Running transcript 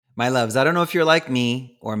My loves, I don't know if you're like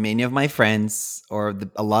me or many of my friends or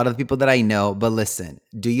a lot of the people that I know, but listen,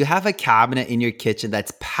 do you have a cabinet in your kitchen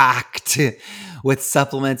that's packed with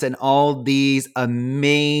supplements and all these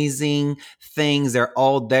amazing things? They're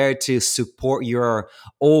all there to support your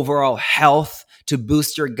overall health, to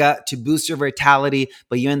boost your gut, to boost your vitality,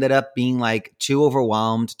 but you ended up being like too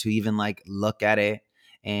overwhelmed to even like look at it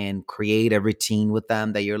and create a routine with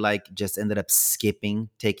them that you're like just ended up skipping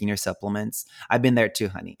taking your supplements. I've been there too,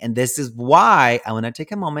 honey. And this is why I want to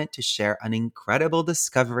take a moment to share an incredible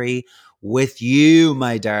discovery with you,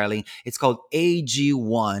 my darling. It's called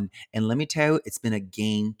AG1. And let me tell you, it's been a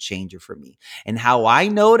game changer for me. And how I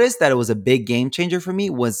noticed that it was a big game changer for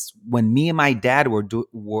me was when me and my dad we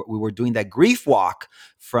were doing that grief walk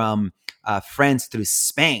from France through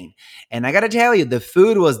Spain. And I got to tell you, the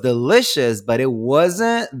food was delicious, but it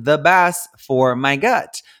wasn't the best for my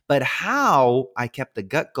gut. But how I kept the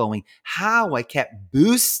gut going, how I kept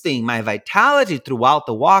boosting my vitality throughout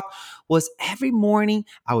the walk was every morning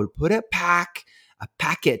I would put a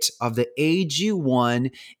packet of the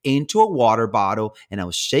AG1 into a water bottle and I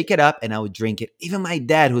would shake it up and I would drink it. Even my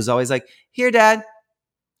dad, who's always like, here, dad,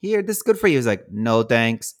 here, this is good for you. He's like, no,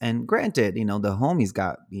 thanks. And granted, the homie's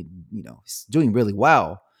got, he's doing really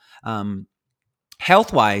well.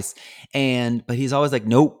 Health wise. But he's always like,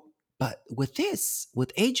 nope. But with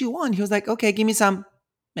AG1, he was like, okay, give me some.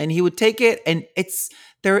 And he would take it. And it's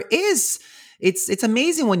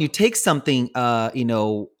amazing when you take something,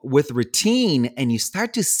 with routine and you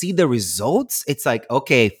start to see the results. It's like,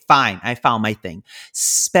 okay, fine. I found my thing,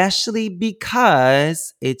 especially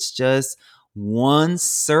because it's just one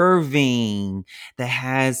serving that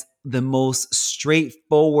has the most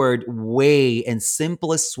straightforward way and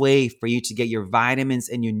simplest way for you to get your vitamins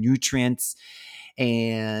and your nutrients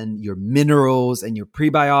and your minerals and your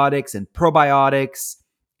prebiotics and probiotics.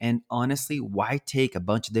 And honestly, why take a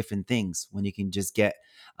bunch of different things when you can just get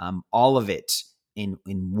all of it in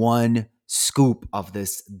one scoop of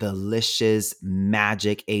this delicious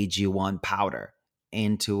magic AG1 powder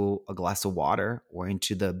into a glass of water or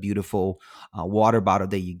into the beautiful water bottle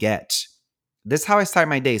that you get? This is how I start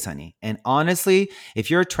my days, honey. And honestly, if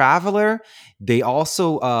you're a traveler, they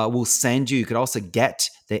also will send you. You could also get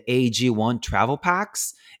the AG1 travel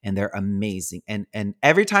packs, and they're amazing. And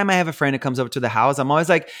every time I have a friend that comes over to the house, I'm always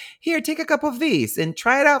like, "Here, take a cup of these and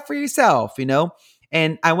try it out for yourself."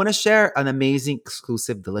 And I want to share an amazing,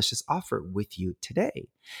 exclusive, delicious offer with you today.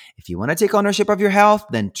 If you want to take ownership of your health,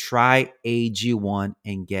 then try AG1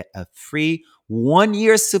 and get a free 1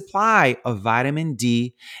 year supply of vitamin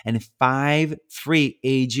D and 5 free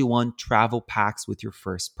AG1 travel packs with your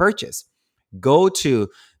first purchase. Go to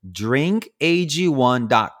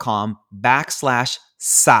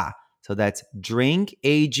drinkag1.com/sa. So that's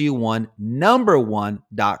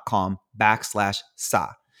drinkag1.com/sa.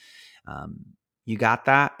 You got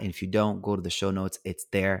that? And if you don't, go to the show notes. It's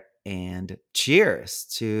there. And cheers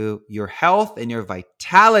to your health and your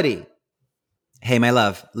vitality. Hey, my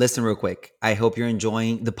love, listen real quick. I hope you're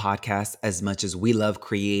enjoying the podcast as much as we love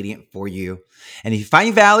creating it for you. And if you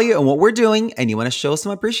find value in what we're doing and you want to show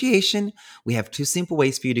some appreciation, we have 2 simple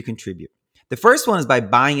ways for you to contribute. The first one is by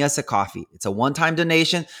buying us a coffee. It's a one-time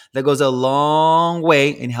donation that goes a long way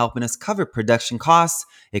in helping us cover production costs,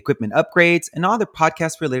 equipment upgrades, and other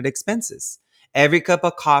podcast-related expenses. Every cup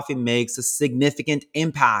of coffee makes a significant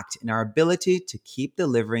impact in our ability to keep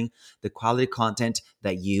delivering the quality content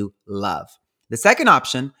that you love. The second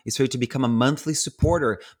option is for you to become a monthly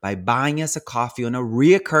supporter by buying us a coffee on a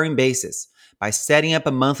reoccurring basis. By setting up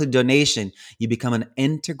a monthly donation, you become an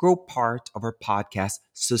integral part of our podcast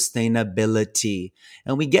sustainability.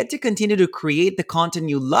 And we get to continue to create the content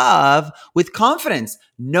you love with confidence,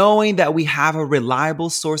 knowing that we have a reliable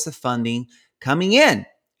source of funding coming in.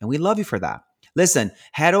 And we love you for that. Listen,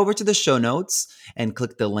 head over to the show notes and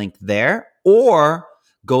click the link there, or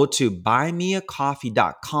go to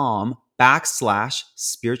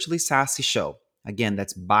buymeacoffee.com/spiritually sassy show. Again,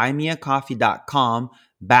 that's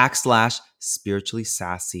buymeacoffee.com/spiritually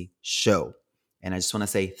sassy show. And I just want to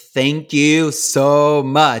say thank you so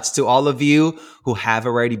much to all of you who have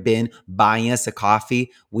already been buying us a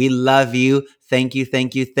coffee. We love you. Thank you,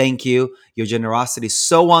 thank you, thank you. Your generosity is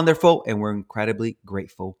so wonderful, and we're incredibly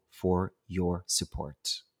grateful for your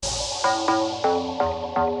support.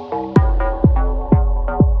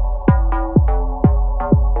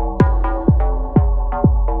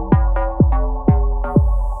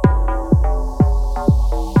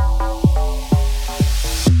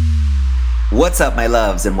 What's up, my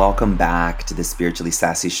loves, and welcome back to the Spiritually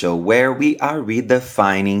Sassy Show, where we are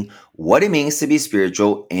redefining what it means to be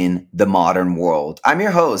spiritual in the modern world. I'm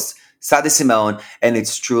your host, Sade Simone, and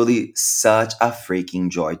it's truly such a freaking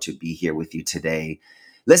joy to be here with you today.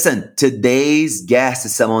 Listen, today's guest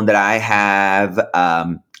is someone that I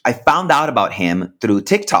found out about him through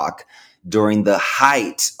TikTok during the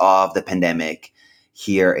height of the pandemic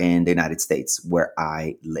here in the United States where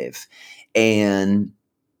I live. And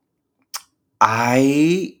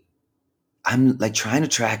I I'm like trying to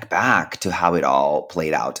track back to how it all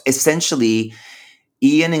played out. Essentially,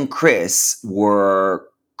 Ian and Chris were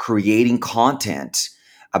creating content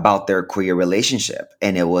about their queer relationship,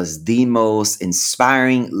 and it was the most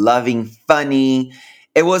inspiring, loving, funny.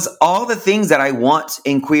 It was all the things that I want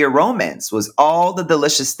in queer romance, was all the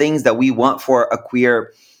delicious things that we want for a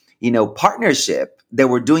queer, partnership. They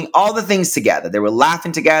were doing all the things together. They were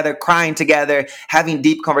laughing together, crying together, having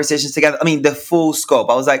deep conversations together. I mean, the full scope.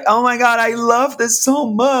 I was like, oh my God, I love this so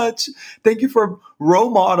much. Thank you for role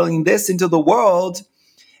modeling this into the world.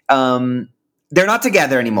 um, they're not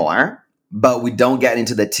together anymore, but we don't get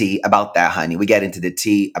into the tea about that, honey. We get into the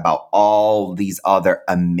tea about all these other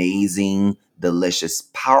amazing, delicious,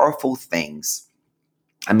 powerful things.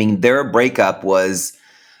 I mean, their breakup was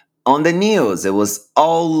on the news. It was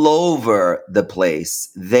all over the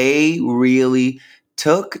place. They really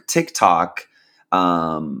took TikTok. They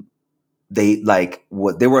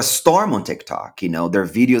were a storm on TikTok. Their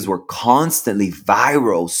videos were constantly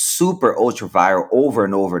viral, super ultra viral, over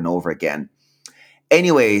and over and over again.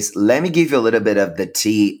 Anyways, let me give you a little bit of the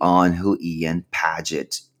tea on who Ian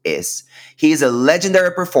Paget is. He is a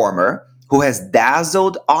legendary performer who has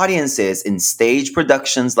dazzled audiences in stage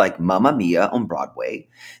productions like Mamma Mia on Broadway,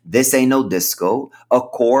 This Ain't No Disco, A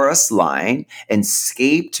Chorus Line, and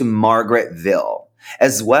Escape to Margaretville,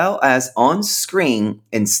 as well as on screen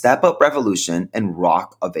in Step Up Revolution and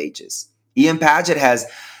Rock of Ages. Ian Paget has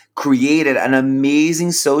created an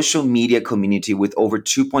amazing social media community with over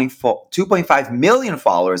 2.5 million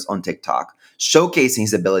followers on TikTok, showcasing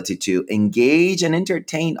his ability to engage and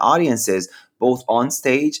entertain audiences both on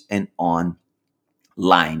stage and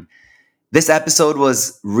online. This episode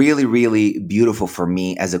was really, really beautiful for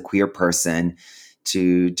me as a queer person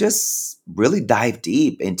to just really dive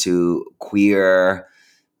deep into queer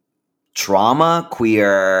trauma,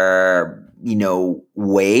 queer,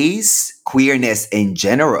 ways, queerness in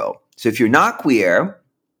general. So if you're not queer,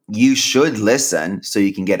 you should listen so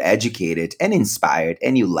you can get educated and inspired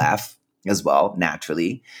and you laugh as well,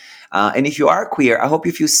 naturally. And if you are queer, I hope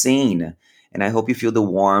you feel seen and I hope you feel the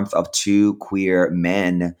warmth of two queer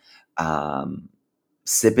men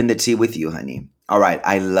sipping the tea with you, honey. All right.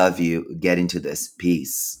 I love you. Get into this.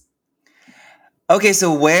 Peace. Okay,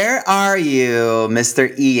 so where are you,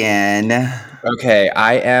 Mr. Ian? Okay,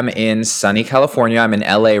 I am in sunny California. I'm in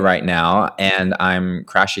LA right now, and I'm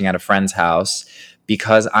crashing at a friend's house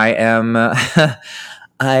because I am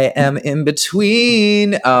I am in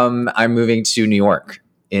between. I'm moving to New York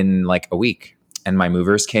in like a week, and my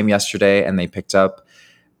movers came yesterday, and they picked up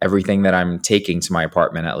everything that I'm taking to my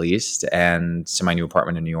apartment, at least, and to my new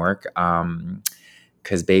apartment in New York.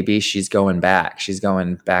 Because baby, she's going back. She's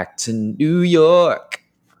going back to New York.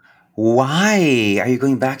 Why are you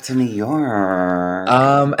going back to New York?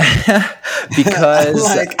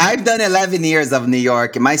 Because I've done 11 years of New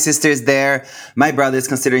York. My sister's there. My brother's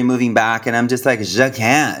considering moving back, and I'm just like, je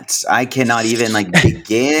can't. I cannot even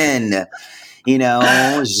begin. Je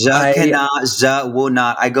cannot, je will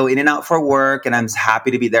not. I go in and out for work, and I'm happy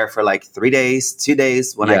to be there for like 3 days, 2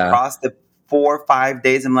 days. When I cross the 4 or 5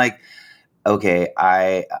 days, I'm like, okay,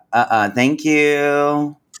 thank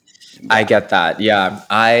you. I get that. Yeah.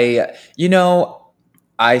 I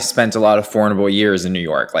spent a lot of formidable years in New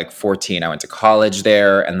York, like 14. I went to college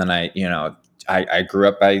there. And then I grew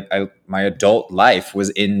up, my adult life was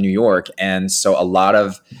in New York. And so a lot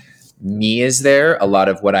of me is there, a lot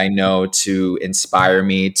of what I know to inspire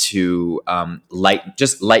me to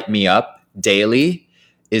light me up daily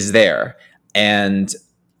is there. And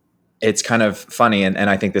it's kind of funny, and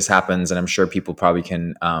I think this happens, and I'm sure people probably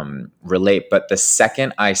can relate, but the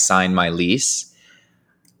second I signed my lease,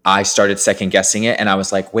 I started second guessing it, and I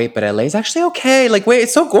was like, wait, but LA is actually okay. Like, wait,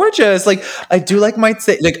 it's so gorgeous. Like, I do like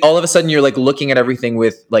all of a sudden you're like looking at everything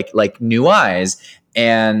with like new eyes.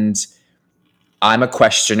 And I'm a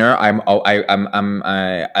questioner. I'm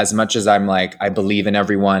as much as I'm like, I believe in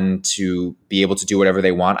everyone to be able to do whatever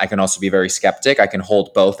they want. I can also be very skeptic. I can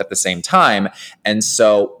hold both at the same time. And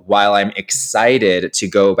so while I'm excited to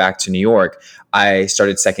go back to New York, I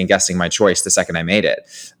started second guessing my choice the second I made it.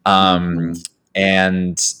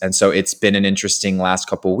 And so it's been an interesting last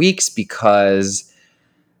couple of weeks because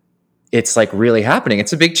it's like really happening.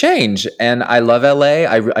 It's a big change. And I love LA.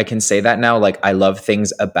 I can say that now. Like, I love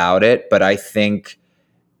things about it, but I think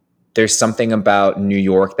there's something about New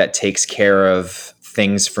York that takes care of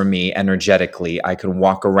things for me energetically. I can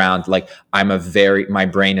walk around like my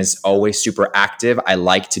brain is always super active. I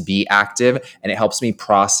like to be active, and it helps me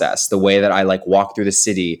process the way that I like walk through the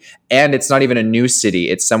city. And it's not even a new city.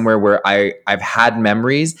 It's somewhere where I've had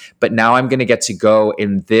memories, but now I'm going to get to go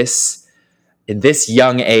in this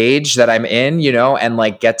young age that I'm in, and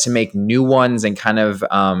like get to make new ones and kind of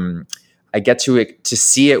I get to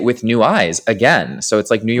see it with new eyes again. So it's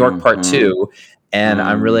like New York Part Mm-hmm. 2, and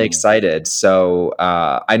I'm really Mm. excited. So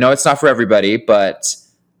I know it's not for everybody, but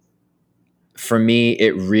for me,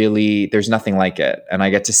 it really there's nothing like it, and I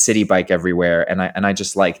get to city bike everywhere, and I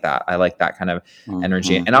just like that. I like that kind of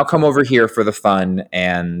energy, Mm-hmm. and I'll come over here for the fun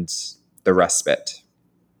and the respite.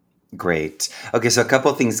 Great. Okay, so a couple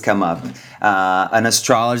of things come up. An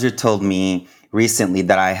astrologer told me recently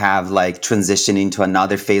that I have like transitioned into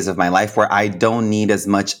another phase of my life where I don't need as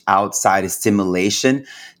much outside stimulation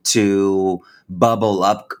to bubble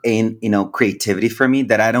up in creativity for me,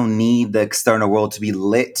 that I don't need the external world to be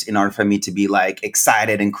lit in order for me to be like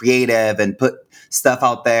excited and creative and put stuff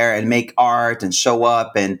out there and make art and show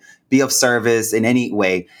up and be of service in any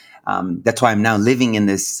way. That's why I'm now living in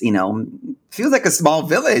this, feels like a small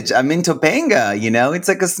village. I'm in Topanga, it's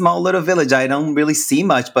like a small little village. I don't really see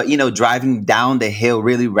much, but, driving down the hill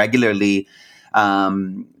really regularly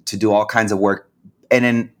to do all kinds of work. And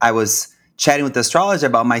then I was chatting with the astrologer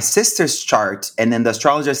about my sister's chart. And then the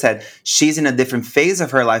astrologer said she's in a different phase of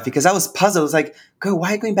her life, because I was puzzled. I was like, girl,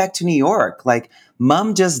 why are you going back to New York? Like,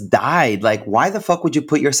 mom just died. Like, why the fuck would you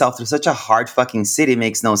put yourself through such a hard fucking city? It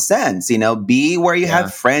makes no sense. Be where you Yeah.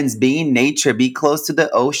 have friends, be in nature, be close to the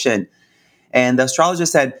ocean. And the astrologer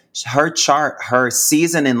said her chart, her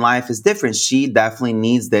season in life is different. She definitely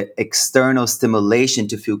needs the external stimulation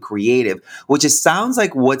to feel creative, which sounds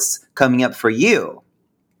like what's coming up for you.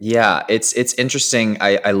 Yeah, it's interesting.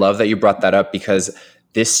 I love that you brought that up because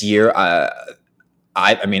this year,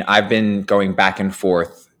 I mean, I've been going back and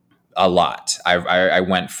forth a lot. I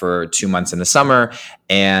went for 2 months in the summer,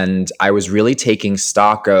 and I was really taking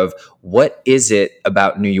stock of what is it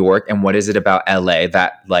about New York and what is it about LA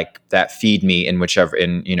that feed me in whichever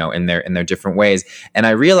in their different ways. And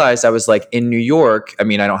I realized I was like in New York. I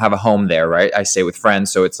mean, I don't have a home there, right? I stay with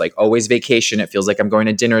friends, so it's like always vacation. It feels like I'm going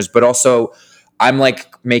to dinners, but also I'm like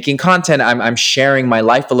making content. I'm sharing my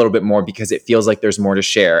life a little bit more because it feels like there's more to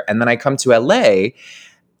share. And then I come to LA,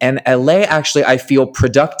 and LA, actually, I feel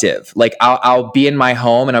productive. Like I'll be in my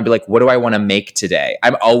home and I'll be like, what do I want to make today?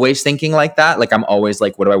 I'm always thinking like that. Like I'm always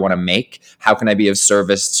like, what do I want to make? How can I be of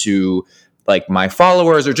service to like my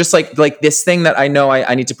followers, or just like this thing that I know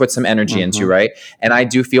I need to put some energy into, Mm-hmm. right? And I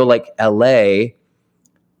do feel like LA,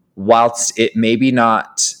 whilst it maybe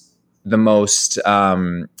not the most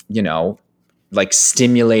like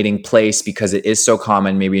stimulating place because it is so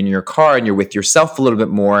common maybe in your car and you're with yourself a little bit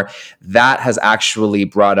more, that has actually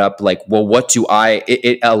brought up like, well,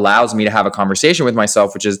 it allows me to have a conversation with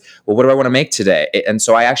myself, which is, well, what do I want to make today? And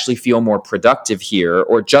so I actually feel more productive here,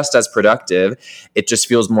 or just as productive. It just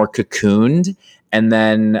feels more cocooned. And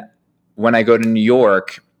then when I go to New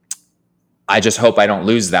York, I just hope I don't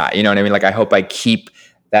lose that. You know what I mean? Like I hope I keep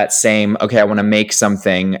that same, okay, I want to make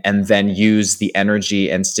something, and then use the energy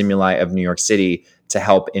and stimuli of New York City to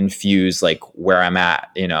help infuse like where I'm at,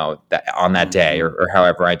 that on that day, Mm-hmm. or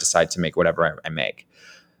however I decide to make whatever I make.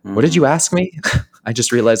 What did Mm-hmm. you ask me? I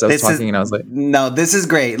just realized I was This is talking and I was like, no, this is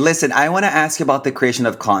great. Listen, I want to ask you about the creation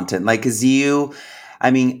of content. Like, is you, I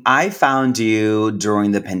mean, I found you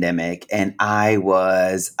during the pandemic and I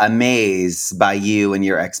was amazed by you and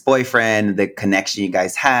your ex boyfriend, the connection you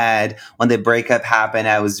guys had. When the breakup happened,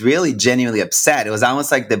 I was really genuinely upset. It was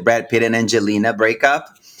almost like the Brad Pitt and Angelina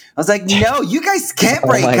breakup. I was like, no, you guys can't oh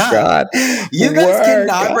break my up. God, You guys work.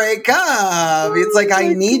 cannot break up. It's Oh like, I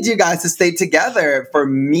my need God. you guys to stay together. For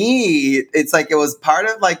me, it's like it was part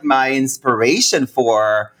of like my inspiration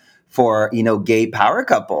for gay power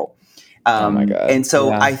couple. Oh my God. And so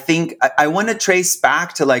Yeah. I think I want to trace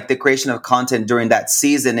back to like the creation of content during that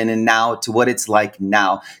season and then now to what it's like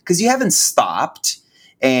now, because you haven't stopped.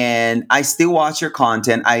 And I still watch your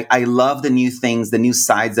content. I love the new things, the new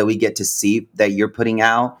sides that we get to see that you're putting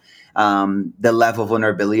out, the level of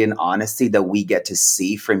vulnerability and honesty that we get to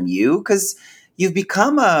see from you, because you've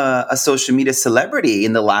become a social media celebrity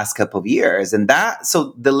in the last couple of years. And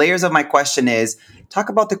so the layers of my question is, talk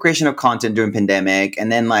about the creation of content during pandemic,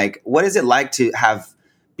 and then like, what is it like to have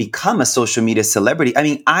become a social media celebrity? I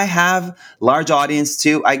mean, I have large audience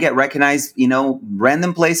too. I get recognized,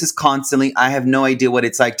 random places constantly. I have no idea what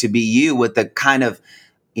it's like to be you with the kind of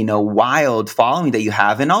wild following that you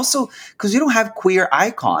have. And also because you don't have queer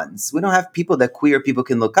icons. We don't have people that queer people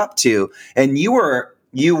can look up to. And you were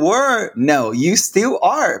You were. No, you still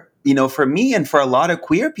are. For me and for a lot of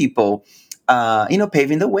queer people,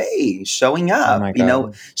 paving the way, showing Oh up, my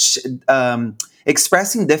God.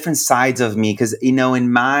 expressing different sides of me. Because,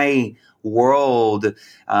 in my world,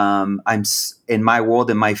 in my world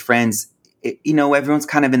and my friends, everyone's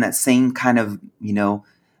kind of in that same kind of,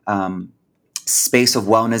 um, space of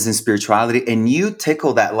wellness and spirituality, and you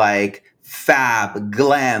tickle that like fab,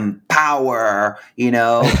 glam, power, live.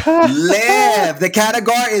 The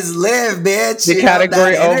category is live, bitch. The That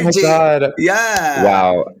category. Oh my energy. God. Yeah.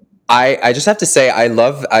 Wow. I just have to say,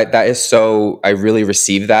 that is so, I really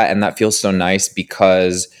received that. And that feels so nice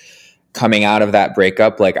because coming out of that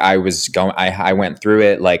breakup, like I went through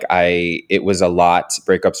it. It was a lot.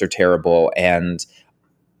 Breakups are terrible. And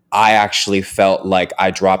I actually felt like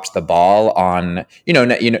I dropped the ball on,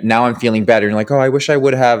 now I'm feeling better. And like, oh, I wish I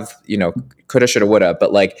would have, coulda, shoulda, woulda.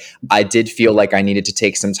 But like, I did feel like I needed to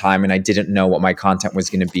take some time, and I didn't know what my content was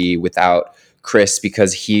going to be without Chris,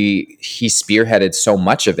 because he spearheaded so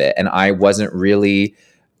much of it, and I wasn't really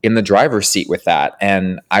in the driver's seat with that.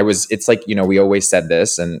 And it's like, we always said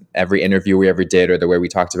this, and every interview we ever did, or the way we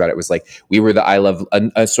talked about it, was like, we were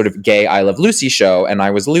a sort of gay I Love Lucy show, and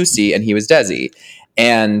I was Lucy and he was Desi.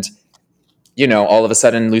 And all of a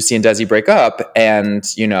sudden Lucy and Desi break up, and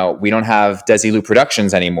we don't have Desi Lou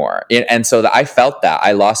Productions anymore. And so I felt that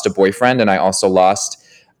I lost a boyfriend, and I also lost,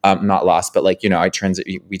 not lost, but like,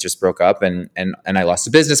 we just broke up, and I lost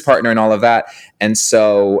a business partner and all of that. And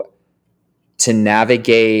so to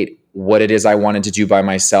navigate what it is I wanted to do by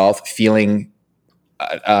myself, feeling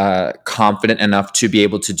confident enough to be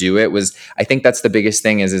able to do it, was, I think that's the biggest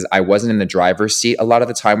thing, is I wasn't in the driver's seat a lot of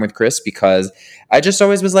the time with Chris, because I just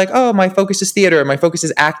always was like, oh, my focus is theater, my focus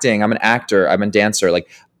is acting, I'm an actor, I'm a dancer, like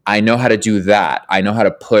I know how to do that, I know how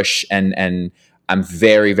to push, and I'm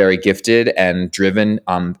very, very gifted and driven,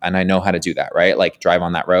 and I know how to do that, right? Like drive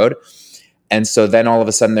on that road. And so then all of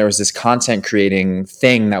a sudden there was this content creating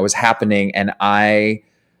thing that was happening, and I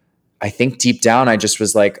think deep down, I just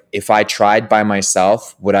was like, if I tried by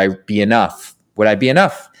myself, would I be enough? Would I be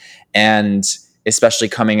enough? And especially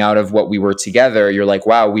coming out of what we were together, you're like,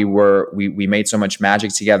 wow, we made so much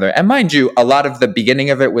magic together. And mind you, a lot of the beginning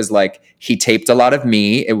of it was like, he taped a lot of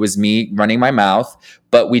me. It was me running my mouth,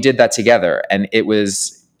 but we did that together. And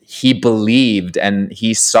he believed, and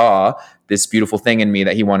he saw this beautiful thing in me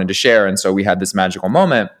that he wanted to share. And so we had this magical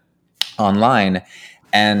moment online.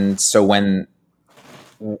 And so when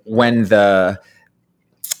the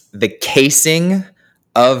casing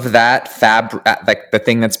of that like the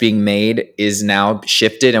thing that's being made is now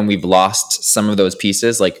shifted, and we've lost some of those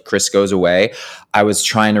pieces, like Chris goes away, I was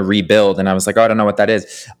trying to rebuild, and I was like, oh, I don't know what that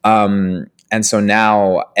is. And so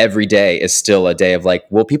now every day is still a day of like,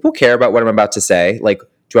 will people care about what I'm about to say? Like,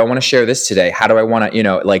 do I want to share this today? How do I want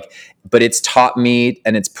to, like, but it's taught me,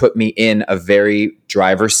 and it's put me in a very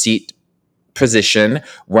driver's seat position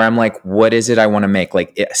where I'm like, what is it I want to make?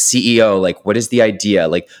 Like a CEO, like what is the idea?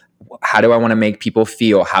 Like, how do I want to make people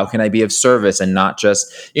feel? How can I be of service, and not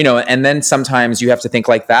just, and then sometimes you have to think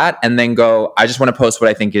like that and then go, I just want to post what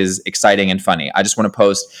I think is exciting and funny. I just want to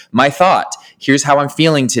post my thought. Here's how I'm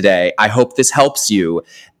feeling today. I hope this helps you.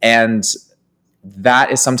 And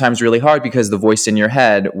that is sometimes really hard, because the voice in your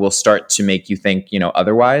head will start to make you think,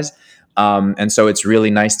 otherwise. And so it's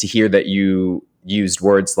really nice to hear that you used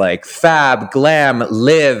words like fab, glam,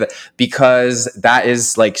 live, because that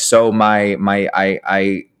is like, so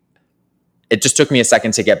it just took me a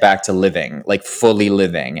second to get back to living, like fully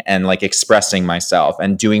living, and like expressing myself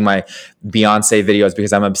and doing my Beyonce videos,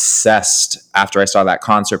 because I'm obsessed after I saw that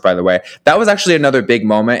concert, by the way. That was actually another big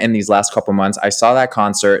moment in these last couple months. I saw that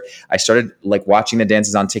concert. I started like watching the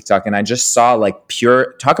dances on TikTok, and I just saw like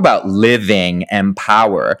pure, talk about living and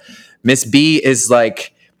power. Miss B is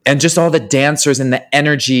like, and just all the dancers and the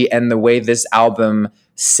energy and the way this album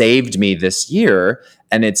saved me this year.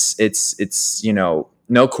 And it's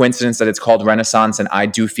no coincidence that it's called Renaissance, and I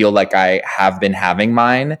do feel like I have been having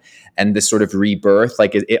mine, and this sort of rebirth,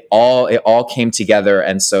 like it all came together.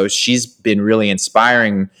 And so she's been really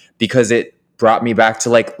inspiring, because it brought me back to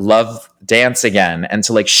like love dance again, and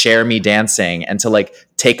to like share me dancing, and to like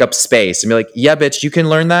take up space and be like, yeah, bitch, you can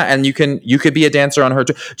learn that, and you could be a dancer on her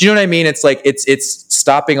too. Do you know what I mean? It's like it's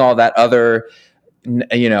stopping all that other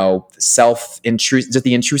just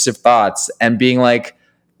the intrusive thoughts, and being like,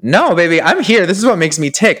 no, baby, I'm here. This is what makes me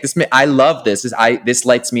tick. I love this. This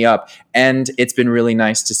lights me up. And it's been really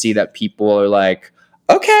nice to see that people are like,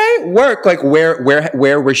 okay, work. Like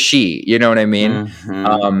where was she? You know what I mean? Mm-hmm,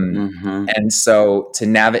 mm-hmm. And so to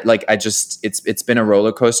navigate, like it's been a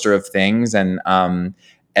roller coaster of things, and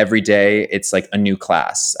every day it's like a new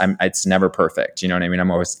class. It's never perfect. You know what I mean? I'm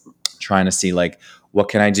always trying to see like, what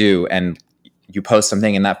can I do? And you post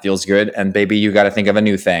something and that feels good, and baby, you got to think of a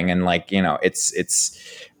new thing. And like, it's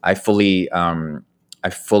I fully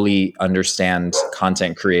understand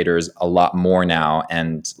content creators a lot more now,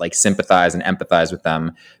 and like sympathize and empathize with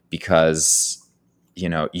them, because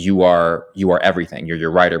you are everything. You're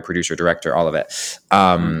your writer, producer, director, all of it.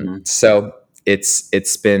 Mm-hmm. So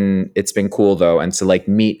it's been cool though, and to like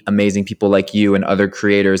meet amazing people like you and other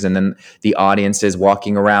creators, and then the audiences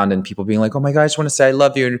walking around and people being like, oh my god, I just want to say I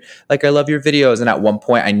love you, and like I love your videos. And at one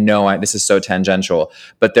point, I know this is so tangential,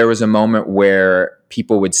 but there was a moment where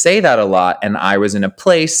people would say that a lot, and I was in a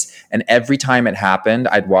place, and every time it happened,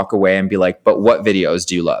 I'd walk away and be like, but what videos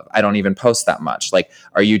do you love? I don't even post that much. Like,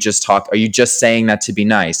 are you just saying that to be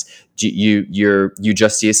nice? You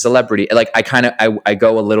just see a celebrity? Like, I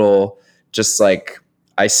go a little, just like,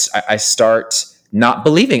 I start not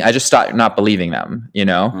believing. I just start not believing them,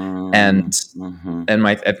 and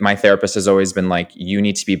Mm-hmm. my therapist has always been like, you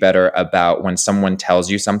need to be better about when someone tells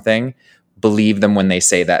you something, believe them when they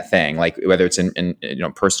say that thing, like whether it's in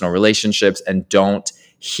personal relationships, and don't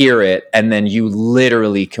hear it and then you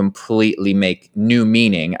literally completely make new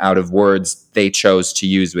meaning out of words they chose to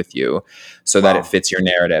use with you, so that it Wow. fits your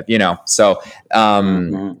narrative. So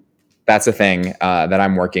Mm-hmm. that's a thing that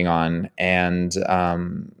I'm working on. And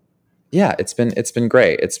yeah, it's been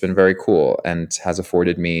great. It's been very cool, and has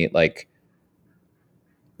afforded me like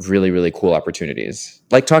really, really cool opportunities,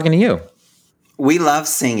 like talking to you. We love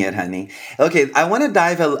seeing it, honey. Okay, I want to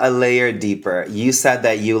dive a layer deeper. You said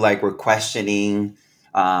that you like were questioning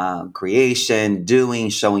creation, doing,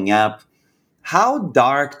 showing up. How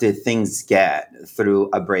dark did things get through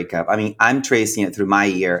a breakup? I mean, I'm tracing it through my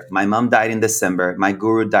year. My mom died in December. My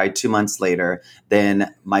guru died 2 months later.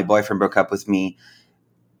 Then my boyfriend broke up with me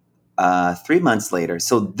 3 months later.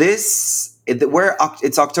 So it's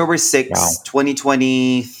October Wow. 6th,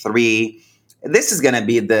 2023. This is gonna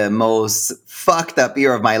be the most fucked up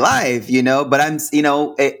year of my life, But and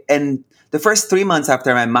the first 3 months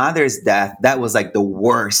after my mother's death, that was like the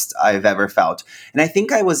worst I've ever felt. And I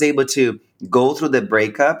think I was able to go through the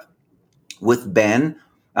breakup with Ben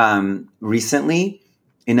recently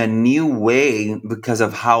in a new way because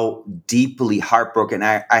of how deeply heartbroken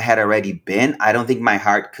I had already been. I don't think my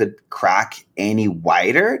heart could crack any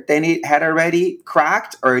wider than it had already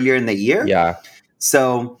cracked earlier in the year. Yeah.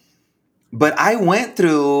 So, but I went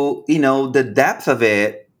through, the depth of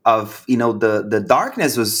it, the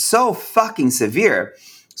darkness was so fucking severe.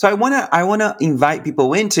 So I wanna invite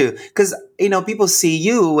people into, because people see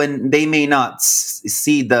you and they may not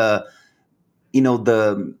see the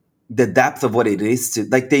depth of what it is to,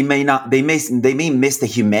 like, they may miss the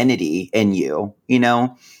humanity in you.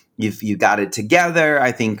 If you got it together,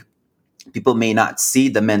 I think people may not see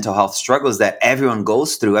the mental health struggles that everyone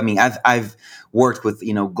goes through. I mean, I've worked with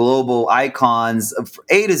global icons of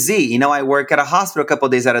A to Z. I work at a hospital a couple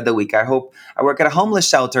of days out of the week. I work at a homeless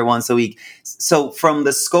shelter once a week. So from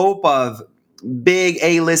the scope of big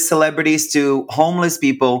A-list celebrities to homeless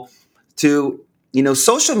people to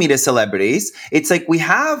social media celebrities, it's like we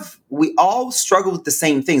all struggle with the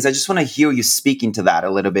same things. I just want to hear you speaking to that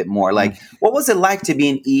a little bit more. Like, what was it like to be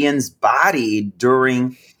in Ian's body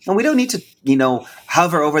during, and we don't need to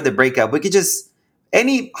hover over the breakup. We could just,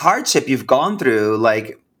 any hardship you've gone through,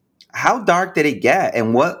 like, how dark did it get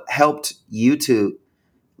and what helped you to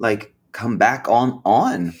like come back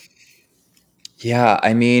on? Yeah,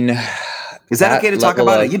 I mean, Is that okay that to talk level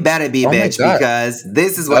about it? of, You better be, oh my bitch, god, because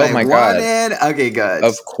this is what oh I my god, wanted. Okay, good.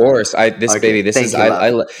 of course. This baby, Okay, this is thank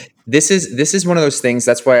you, love. this is one of those things.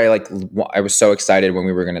 That's why I was so excited when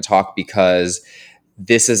we were going to talk, because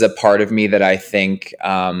this is a part of me that I think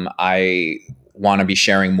I want to be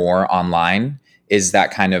sharing more online. Is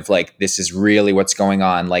that kind of like, this is really what's going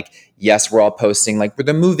on. Like, yes, we're all posting like we're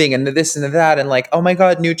the moving and the this and the that, and like, oh my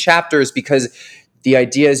god, new chapters, because the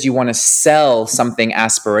idea is you want to sell something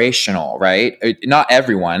aspirational, right? Not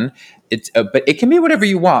everyone. But it can be whatever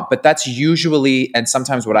you want. But that's usually, and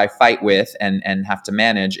sometimes what I fight with and have to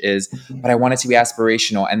manage is, but I want it to be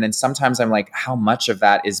aspirational. And then sometimes I'm like, how much of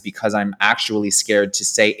that is because I'm actually scared to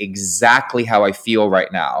say exactly how I feel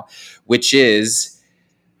right now, which is,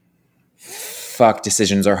 fuck,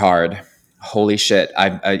 decisions are hard. Holy shit.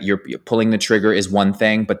 You're pulling the trigger is one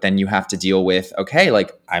thing, but then you have to deal with, okay,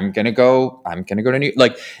 like I'm going to go to New,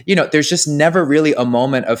 like, there's just never really a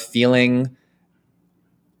moment of feeling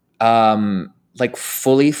like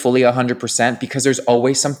fully 100%, because there's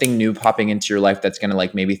always something new popping into your life that's going to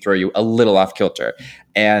like maybe throw you a little off kilter.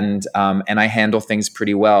 And I handle things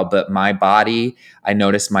pretty well, but my body, I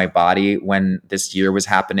noticed my body when this year was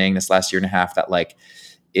happening, this last year and a half, that like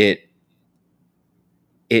it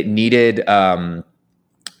needed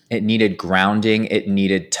it needed grounding, it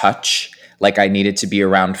needed touch. Like I needed to be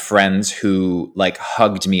around friends who like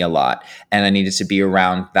hugged me a lot, and I needed to be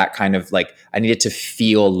around that kind of like, I needed to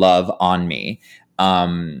feel love on me.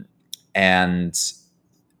 And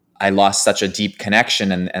I lost such a deep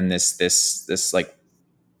connection and this like,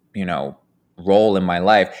 you know, role in my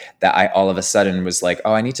life that I all of a sudden was like,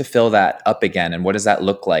 oh, I need to fill that up again. And what does that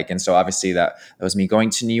look like? And so obviously that was me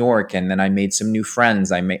going to New York, and then I made some new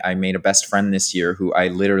friends. I made a best friend this year who I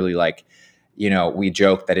literally like, you know, we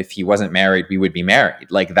joke that if he wasn't married, we would be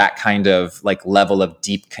married. Like that kind of like level of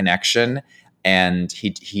deep connection. And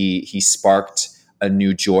he sparked a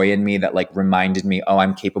new joy in me that like reminded me, oh,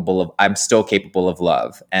 I'm still capable of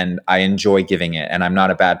love, and I enjoy giving it, and I'm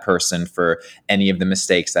not a bad person for any of the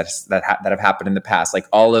mistakes that have happened in the past. Like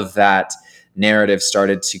all of that narrative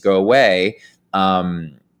started to go away.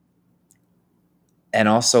 And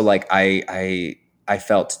also like I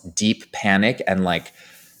felt deep panic and like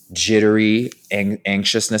jittery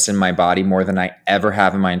anxiousness in my body more than I ever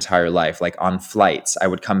have in my entire life. Like on flights, I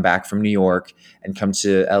would come back from New York and come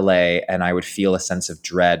to LA, and I would feel a sense of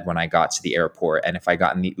dread when I got to the airport. And if I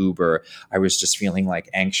got in the Uber, I was just feeling like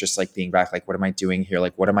anxious, like being back, like, what am I doing here?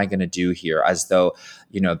 Like, what am I going to do here? As though,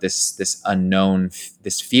 you know, this unknown,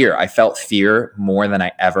 this fear, I felt fear more than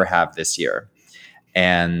I ever have this year.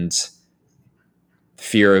 And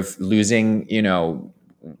fear of losing, you know,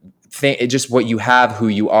 just what you have, who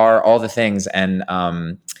you are, all the things. And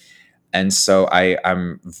so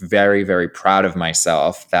I'm very, very proud of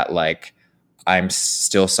myself that like I'm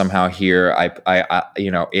still somehow here. I you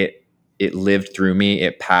know, it lived through me,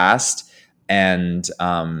 it passed. And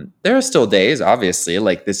there are still days, obviously,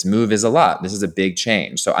 like this move is a lot. This is a big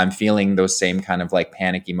change. So I'm feeling those same kind of like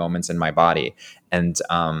panicky moments in my body.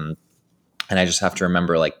 And I just have to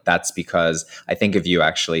remember, like, that's because I think of you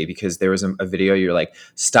actually, because there was a video, you're like,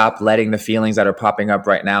 stop letting the feelings that are popping up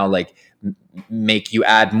right now, like make you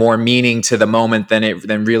add more meaning to the moment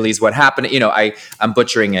than really is what happened. You know, I'm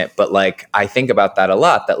butchering it, but like, I think about that a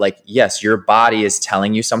lot, that like, yes, your body is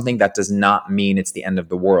telling you something. That does not mean it's the end of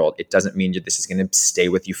the world. It doesn't mean this is going to stay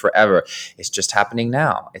with you forever. It's just happening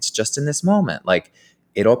now. It's just in this moment. Like,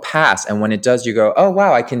 it'll pass. And when it does, you go, oh,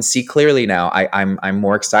 wow, I can see clearly now. I'm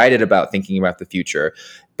more excited about thinking about the future.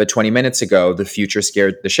 But 20 minutes ago, the future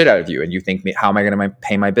scared the shit out of you. And you think, how am I going to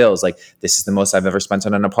pay my bills? Like, this is the most I've ever spent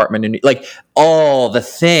on an apartment. And like all the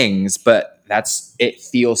things, but it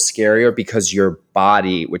feels scarier because your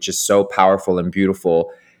body, which is so powerful and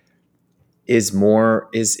beautiful, is more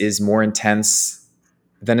intense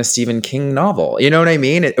than a Stephen King novel. You know what I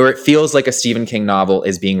mean? Or it feels like a Stephen King novel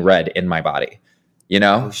is being read in my body. You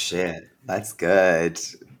know? Oh shit, that's good.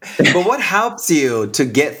 But what helps you to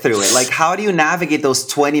get through it? Like, how do you navigate those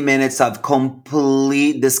 20 minutes of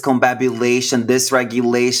complete discombobulation,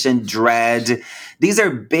 dysregulation, dread? These are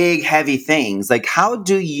big, heavy things. Like, how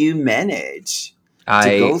do you manage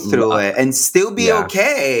to go through it and still be Yeah.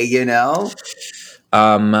 okay, you know?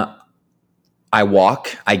 I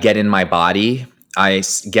walk, I get in my body, I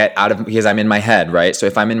get out of, because I'm in my head, right? So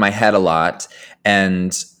if I'm in my head a lot,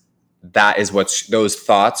 and that is what's those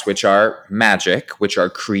thoughts, which are magic, which are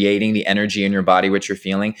creating the energy in your body, which you're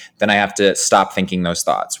feeling, then I have to stop thinking those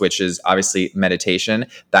thoughts, which is obviously meditation.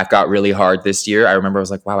 That got really hard this year. I remember I was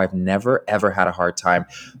like, wow, I've never, ever had a hard time,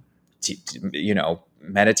 you know,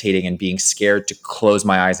 meditating and being scared to close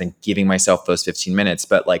my eyes and giving myself those 15 minutes.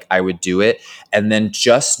 But like I would do it. And then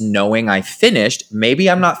just knowing I finished, maybe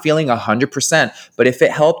I'm not feeling 100%, but if it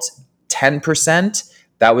helped 10%,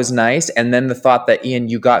 that was nice. And then the thought that, Ian,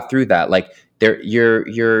 you got through that. Like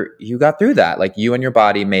you got through that. Like you and your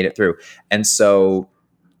body made it through. And so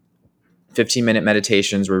 15-minute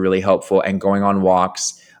meditations were really helpful, and going on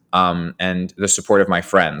walks, and the support of my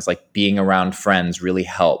friends, like being around friends really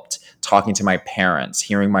helped. Talking to my parents,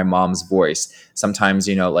 hearing my mom's voice. Sometimes,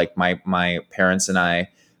 you know, like my parents and I,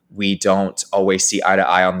 we don't always see eye to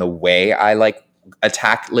eye on the way I like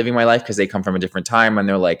attack living my life, because they come from a different time and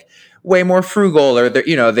they're like way more frugal, or they're,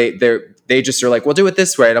 you know, they just are like, we'll do it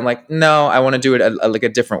this way. And I'm like, no, I want to do it like a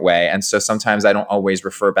different way. And so sometimes I don't always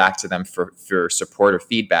refer back to them for support or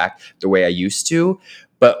feedback the way I used to.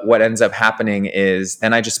 But what ends up happening is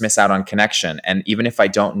then I just miss out on connection. And even if I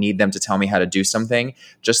don't need them to tell me how to do something,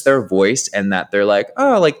 just their voice, and that they're like,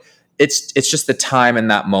 oh, like it's just the time in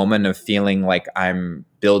that moment of feeling like I'm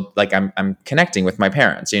connecting with my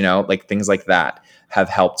parents, you know, like things like that have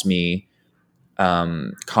helped me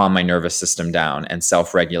calm my nervous system down and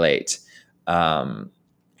self-regulate. But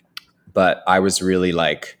I was really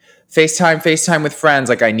like FaceTime with friends.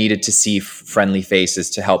 Like I needed to see friendly faces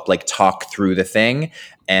to help like talk through the thing.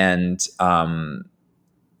 And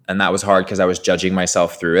that was hard because I was judging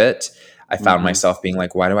myself through it. I found Mhm. myself being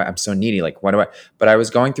like, I'm so needy. Like, but I was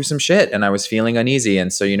going through some shit and I was feeling uneasy.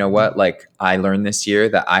 And so, you know what? Like, I learned this year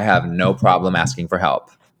that I have no problem asking for help.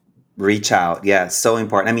 Reach out. Yeah, so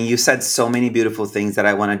important. I mean, you said so many beautiful things that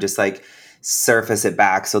I want to just like surface it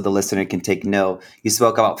back so the listener can take note. You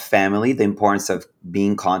spoke about family, the importance of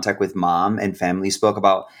being in contact with mom and family. You spoke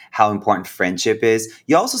about how important friendship is.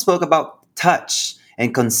 You also spoke about touch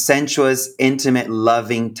and consensuous, intimate,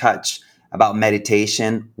 loving touch, about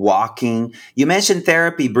meditation, walking. You mentioned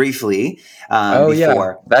therapy briefly Oh, yeah,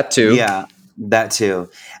 before. that too. Yeah, that too.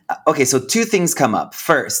 Okay, so two things come up.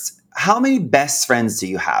 First, how many best friends do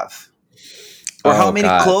you have? Or how Oh, many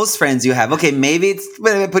God. close friends you have? Okay, maybe it's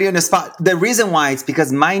put you on the spot. The reason why it's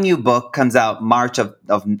because my new book comes out March of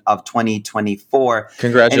 2024, and it's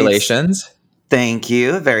Congratulations. thank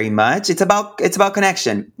you very much. It's about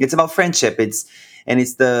connection. It's about friendship. It's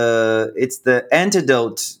the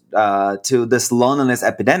antidote to this loneliness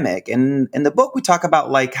epidemic. And in the book, we talk about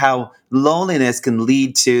like how loneliness can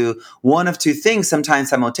lead to one of two things, sometimes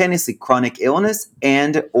simultaneously: chronic illness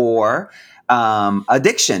and or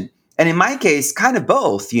addiction. And in my case, kind of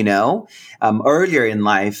both. Earlier in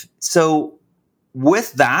life. So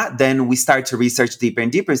with that, then we start to research deeper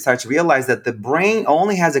and deeper and start to realize that the brain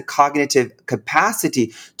only has a cognitive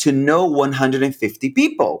capacity to know 150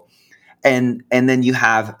 people. And then you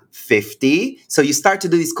have 50. So you start to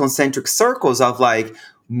do these concentric circles of like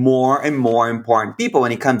more and more important people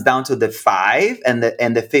when it comes down to the 5 and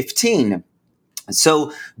the 15.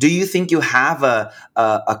 So do you think you have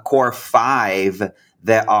a core 5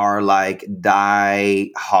 that are like die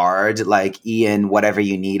hard, like Ian, whatever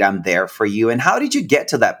you need, I'm there for you? And how did you get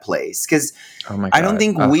to that place? Because Oh, my I don't God.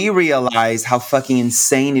 think we realize how fucking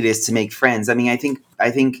insane it is to make friends. I mean, I think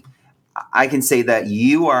I can say that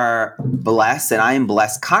you are blessed and I am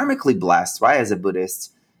blessed, karmically blessed, right, as a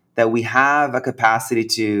Buddhist, that we have a capacity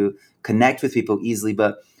to connect with people easily.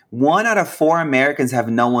 But 1 out of 4 Americans have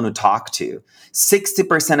no one to talk to.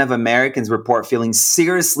 60% of Americans report feeling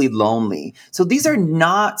seriously lonely. So these are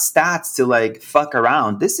not stats to like fuck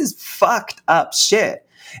around. This is fucked up shit.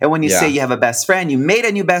 And when you say Yeah. you have a best friend, you made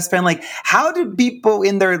a new best friend, like how do people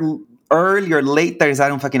in their early or late 30s, I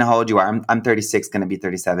don't fucking know how old you are. I'm 36, going to be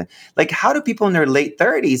 37. Like, how do people in their late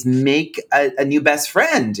 30s make a new best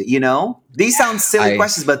friend? These sound silly I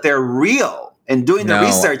questions, but they're real. And doing the no.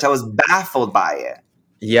 research, I was baffled by it.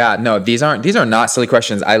 Yeah, no, these are not silly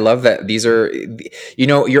questions. I love that these are,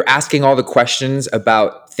 you're asking all the questions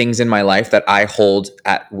about things in my life that I hold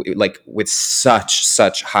at like with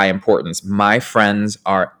such high importance. My friends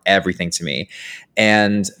are everything to me.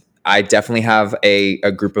 And I definitely have a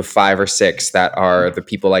group of 5 or 6 that are the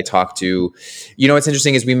people I talk to. What's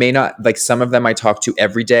interesting is we may not, like, some of them I talk to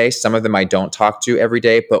every day, some of them I don't talk to every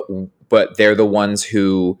day, but they're the ones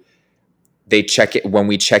who they check it when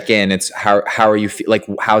we check in. It's how are you like,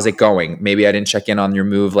 how's it going? Maybe I didn't check in on your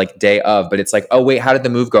move like day of, but it's like, oh wait, how did the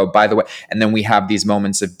move go, by the way? And then we have these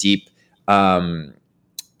moments of deep um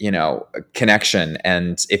connection.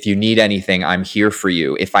 And if you need anything, I'm here for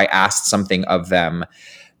you. If I asked something of them,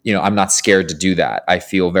 I'm not scared to do that. I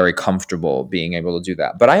feel very comfortable being able to do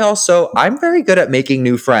that. But I'm very good at making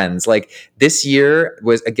new friends. Like, this year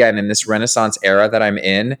was, again, in this Renaissance era that I'm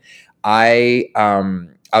in.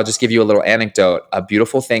 I'll just give you a little anecdote. A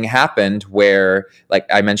beautiful thing happened where, like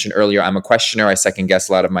I mentioned earlier, I'm a questioner. I second guess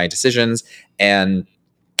a lot of my decisions. And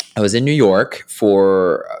I was in New York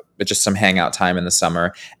for just some hangout time in the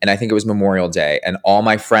summer. And I think it was Memorial Day. And all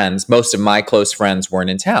my friends, most of my close friends, weren't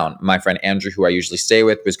in town. My friend Andrew, who I usually stay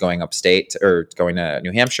with, was going upstate or going to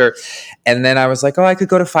New Hampshire. And then I was like, oh, I could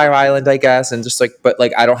go to Fire Island, I guess. And just like, but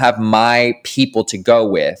like, I don't have my people to go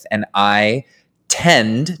with. And I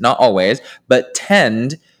tend, not always, but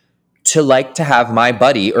tend to like to have my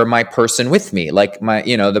buddy or my person with me, like my,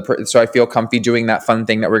 so I feel comfy doing that fun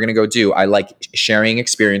thing that we're going to go do. I like sharing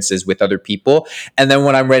experiences with other people. And then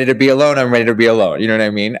when I'm ready to be alone, I'm ready to be alone. You know what I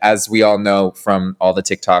mean? As we all know from all the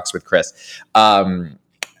TikToks with Chris.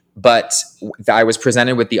 But I was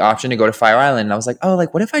presented with the option to go to Fire Island. And I was like, oh,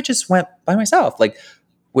 like, what if I just went by myself? Like,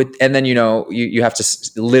 and then you have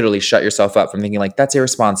to literally shut yourself up from thinking like that's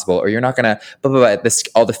irresponsible or you're not gonna blah, blah, blah, this,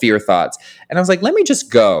 all the fear thoughts. And I was like, let me just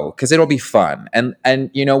go because it'll be fun, and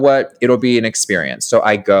you know what, it'll be an experience. So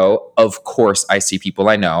I go. Of course I see people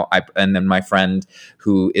I know. And then my friend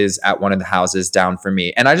who is at one of the houses down from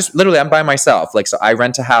me, and I just literally, I'm by myself. Like, so I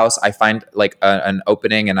rent a house, I find like an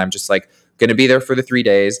opening, and I'm just like gonna be there for the 3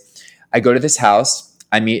 days. I go to this house.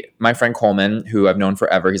 I meet my friend Coleman, who I've known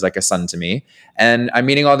forever. He's like a son to me. And I'm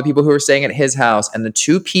meeting all the people who are staying at his house. And the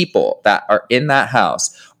 2 people that are in that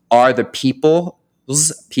house are the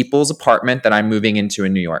people's apartment that I'm moving into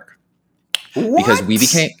in New York. Because we What?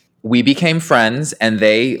 became, we became friends, and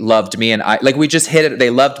they loved me, and I like we just hit it.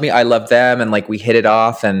 They loved me, I loved them, and like we hit it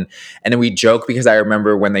off, and then we joke because I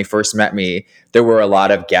remember when they first met me, there were a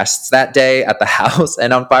lot of guests that day at the house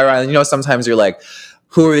and on Fire Island. You know, sometimes you're like,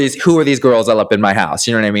 who are these girls all up in my house?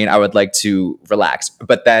 You know what I mean? I would like to relax,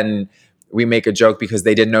 but then we make a joke because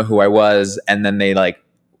they didn't know who I was, and then they like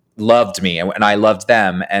loved me, and I loved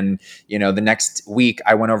them. And the next week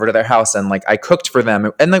I went over to their house, and like I cooked for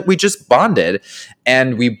them, and like we just bonded,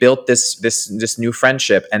 and we built this new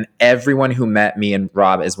friendship. And everyone who met me, and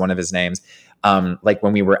Rob is one of his names, like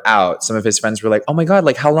when we were out, some of his friends were like, oh my God,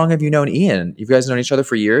 like how long have you known Ian? You guys known each other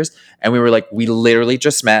for years? And we were like, we literally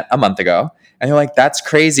just met a month ago. And they're like, that's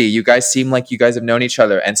crazy, you guys seem like you guys have known each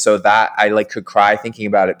other. And so that I like could cry thinking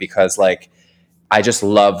about it, because like I just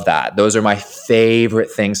love that. Those are my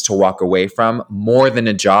favorite things to walk away from more than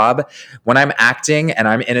a job. When I'm acting and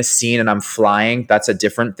I'm in a scene and I'm flying, that's a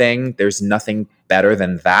different thing. There's nothing better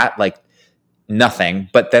than that, like nothing.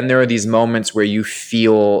 But then there are these moments where you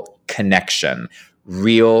feel connection,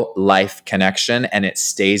 real life connection, and it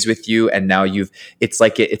stays with you. And now it's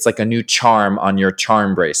like a new charm on your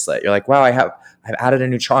charm bracelet. You're like, wow, I've added a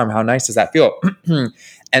new charm. How nice does that feel?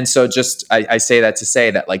 And so just I say that to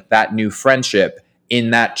say that like that new friendship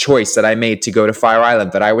in that choice that I made to go to Fire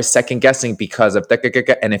Island, that I was second guessing because of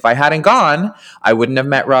and if I hadn't gone, I wouldn't have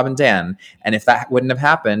met Rob and Dan. And if that wouldn't have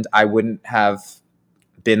happened, I wouldn't have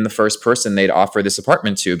been the first person they'd offer this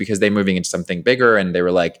apartment to, because they're moving into something bigger, and they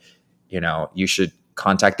were like, you should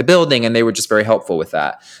contact the building, and they were just very helpful with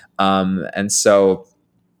that. And so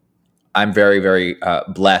I'm very, very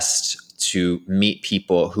blessed to meet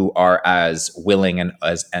people who are as willing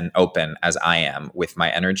and open as I am with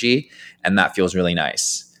my energy, and that feels really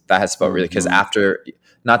nice. That has felt really, because after,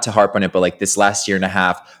 not to harp on it, but like this last year and a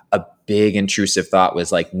half, a big intrusive thought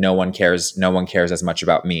was like, no one cares as much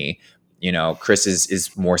about me. Chris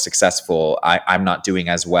is more successful. I'm not doing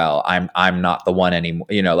as well. I'm not the one anymore.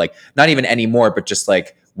 Like not even anymore, but just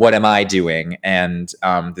like, what am I doing? And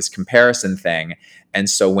this comparison thing. And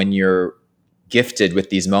so when you're gifted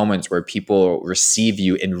with these moments where people receive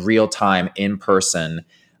you in real time, in person,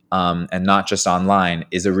 and not just online,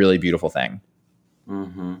 is a really beautiful thing.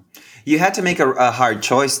 Mm-hmm. You had to make a hard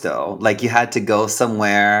choice, though. Like you had to go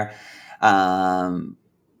somewhere,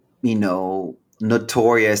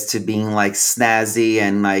 notorious to being like snazzy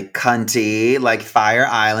and like cunty, like Fire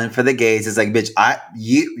Island for the gays. It's like, bitch,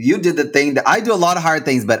 you did the thing that I do a lot of hard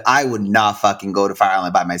things, but I would not fucking go to Fire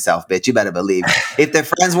Island by myself, bitch. You better believe. If the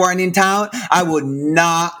friends weren't in town, I would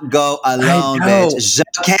not go alone, bitch.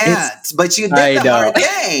 I can't. But you did the hard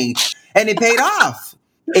thing, and it paid off.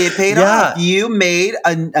 It paid off. You made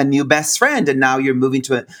a new best friend, and now you're moving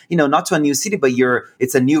to not to a new city, but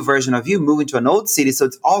it's a new version of you moving to an old city. So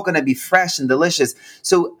it's all going to be fresh and delicious.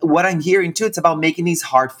 So what I'm hearing too, it's about making these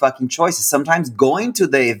hard fucking choices. Sometimes going to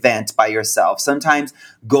the event by yourself, sometimes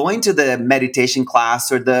going to the meditation class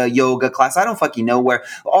or the yoga class. I don't fucking know where,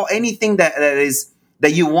 or anything that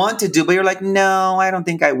you want to do, but you're like, no, I don't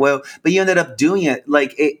think I will. But you ended up doing it.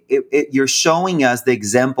 Like you're showing us the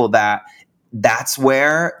example that's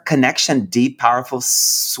where connection, deep, powerful,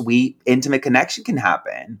 sweet, intimate connection can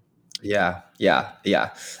happen. Yeah.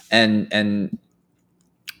 And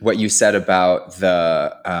what you said about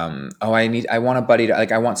the, I want a buddy to,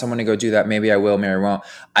 like, I want someone to go do that. Maybe I will, maybe I won't.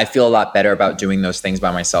 I feel a lot better about doing those things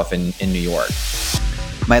by myself in New York.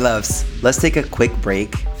 My loves, let's take a quick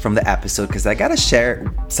break from the episode, because I gotta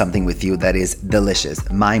share something with you that is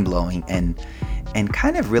delicious, mind-blowing, and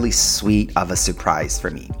kind of really sweet of a surprise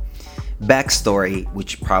for me. Backstory,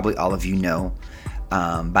 which probably all of you know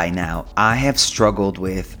by now, I have struggled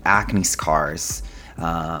with acne scars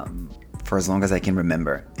for as long as I can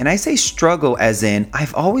remember. And I say struggle as in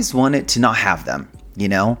I've always wanted to not have them,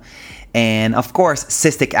 And of course,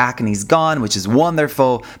 cystic acne is gone, which is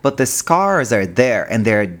wonderful, but the scars are there, and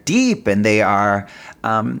they're deep, and they are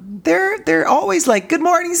they're always like, good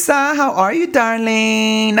morning, Sa, how are you,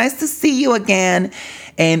 darling? Nice to see you again.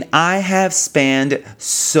 And I have spent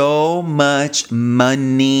so much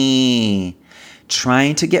money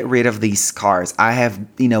trying to get rid of these scars. I have,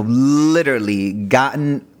 literally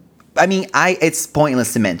gotten, it's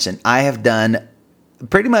pointless to mention. I have done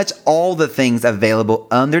pretty much all the things available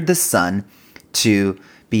under the sun to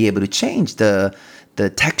be able to change the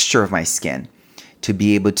texture of my skin, to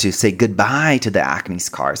be able to say goodbye to the acne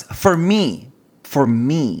scars. For me.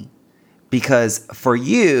 Because for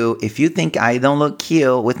you, if you think I don't look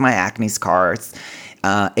cute with my acne scars,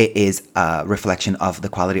 it is a reflection of the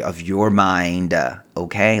quality of your mind.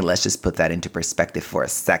 Okay, let's just put that into perspective for a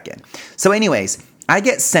second. So anyways, I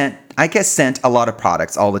get sent a lot of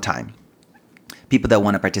products all the time. people that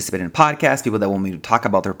want to participate in podcasts, people that want me to talk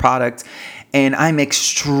about their products. And I'm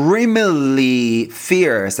extremely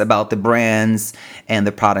fierce about the brands and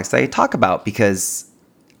the products that I talk about because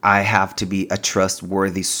I have to be a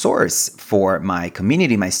trustworthy source for my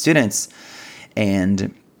community, my students.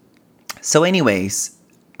 And so anyways,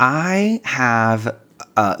 I have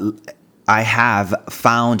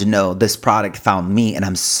found, no, this product found me, and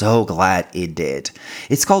I'm so glad it did.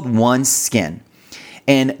 It's called OneSkin.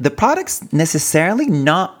 And the product's necessarily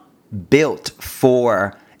not built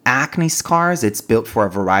for acne scars. It's built for a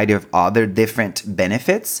variety of other different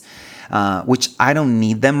benefits, which I don't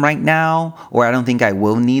need them right now, or I don't think I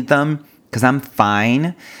will need them because I'm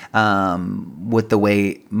fine with the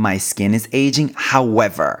way my skin is aging.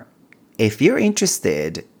 However, if you're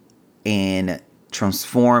interested in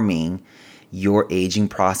transforming your aging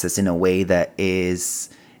process in a way that is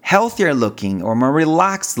healthier looking or more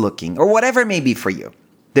relaxed looking or whatever it may be for you,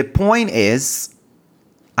 the point is,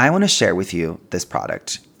 I want to share with you this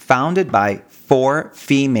product founded by 4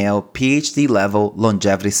 female PhD level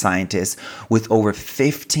longevity scientists with over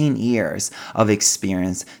 15 years of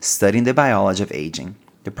experience studying the biology of aging.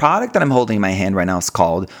 The product that I'm holding in my hand right now is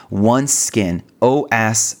called OneSkin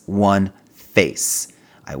OS One Face.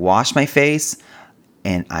 I wash my face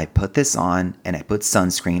and I put this on and I put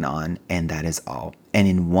sunscreen on, and that is all. And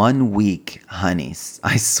in 1 week, honeys,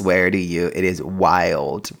 I swear to you, it is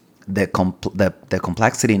wild. The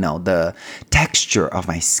complexity, no, the texture of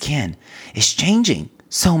my skin is changing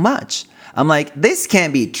so much. I'm like, this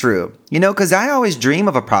can't be true, because I always dream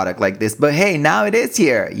of a product like this, but hey, now it is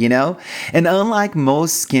here, And unlike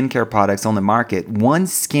most skincare products on the market,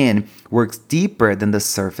 OneSkin works deeper than the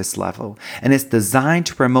surface level, and it's designed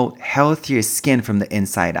to promote healthier skin from the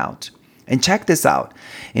inside out. And check this out.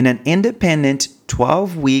 In an independent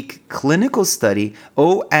 12-week clinical study,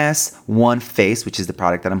 OS One Face, which is the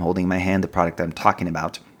product that I'm holding in my hand, the product that I'm talking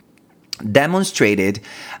about, demonstrated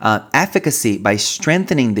efficacy by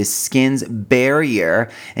strengthening the skin's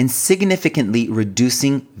barrier and significantly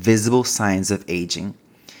reducing visible signs of aging.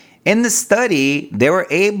 In the study, they were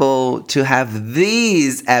able to have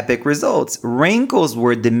these epic results. Wrinkles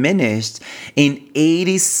were diminished in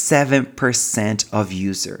 87% of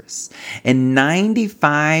users, and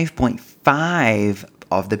 95.5%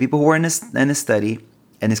 of the people who were in the study,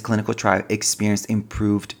 in this clinical trial, experienced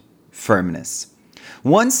improved firmness.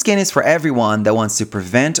 OneSkin is for everyone that wants to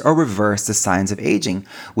prevent or reverse the signs of aging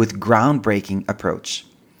with groundbreaking approach.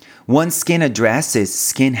 OneSkin addresses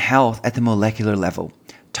skin health at the molecular level,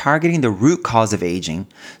 targeting the root cause of aging,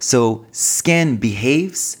 so skin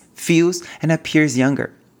behaves, feels, and appears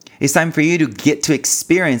younger. It's time for you to get to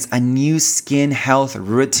experience a new skin health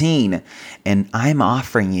routine. And I'm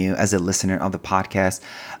offering you, as a listener of the podcast,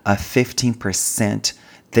 a 15%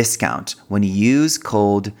 discount when you use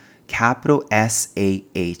code capital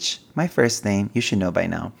SAH, my first name, you should know by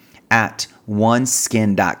now, at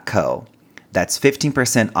oneskin.co. That's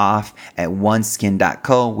 15% off at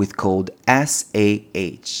oneskin.co with code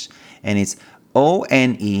SAH. And it's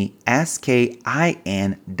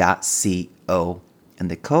oneskin.co. And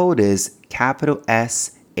the code is capital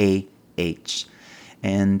SAH.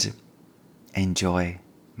 And enjoy,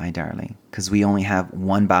 my darling, because we only have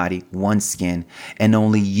one body, one skin, and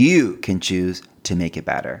only you can choose to make it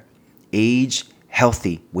better. Age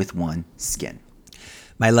healthy with OneSkin.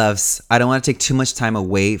 My loves, I don't want to take too much time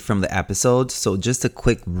away from the episode, so just a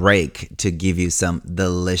quick break to give you some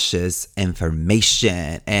delicious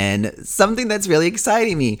information and something that's really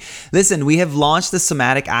exciting me. Listen, we have launched the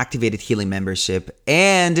Somatic Activated Healing membership,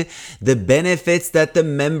 and the benefits that the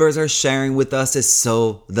members are sharing with us is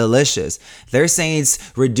so delicious. They're saying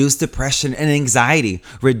it's reduce depression and anxiety,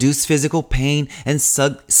 reduce physical pain and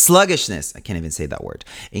sluggishness. I can't even say that word.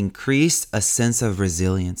 Increase a sense of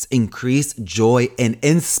resilience, increase joy and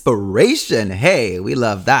inspiration. Hey, we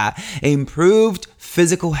love that. Improved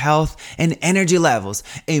physical health and energy levels,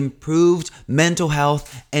 improved mental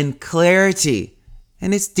health and clarity.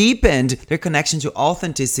 And it's deepened their connection to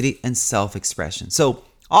authenticity and self-expression. So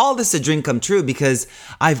all this is a dream come true because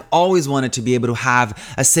I've always wanted to be able to have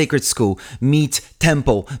a sacred school meet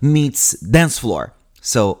temple meets dance floor.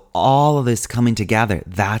 So all of this coming together,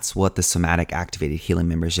 that's what the Somatic Activated Healing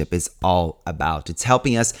membership is all about. It's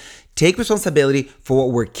helping us take responsibility for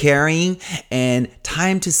what we're carrying, and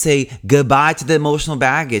time to say goodbye to the emotional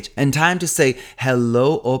baggage, and time to say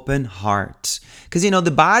hello, open heart. Because,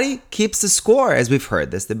 the body keeps the score, as we've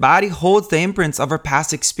heard this. The body holds the imprints of our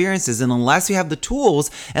past experiences. And unless you have the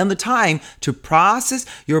tools and the time to process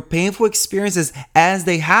your painful experiences as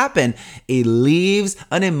they happen, it leaves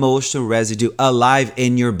an emotional residue alive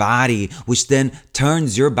in your body, which then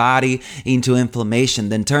turns your body into inflammation,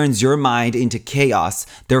 then turns your mind into chaos,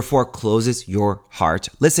 therefore closes your heart.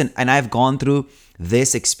 Listen, and I've gone through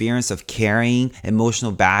this experience of carrying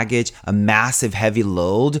emotional baggage, a massive heavy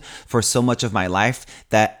load for so much of my life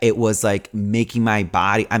that it was like making my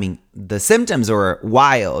body, the symptoms were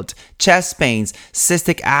wild: chest pains,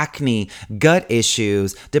 cystic acne, gut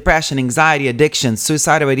issues, depression, anxiety, addiction,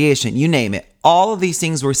 suicidal ideation, you name it. All of these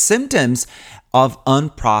things were symptoms of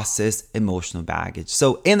unprocessed emotional baggage.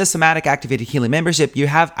 So in the Somatic Activated Healing membership, you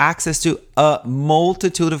have access to a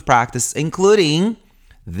multitude of practices, including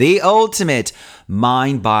the ultimate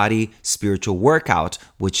mind-body spiritual workout,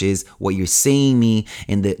 which is what you're seeing me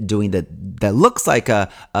doing that looks like a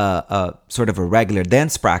sort of a regular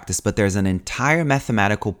dance practice, but there's an entire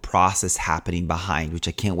mathematical process happening behind, which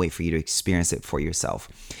I can't wait for you to experience it for yourself.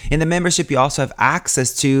 In the membership, you also have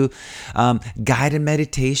access to guided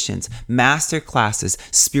meditations, master classes,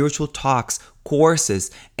 spiritual talks,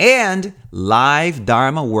 courses, and live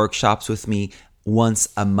Dharma workshops with me once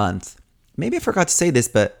a month. Maybe I forgot to say this,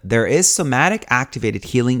 but there is somatic activated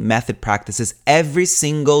healing method practices every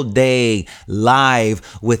single day live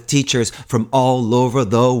with teachers from all over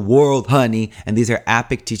the world, honey. And these are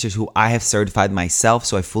epic teachers who I have certified myself,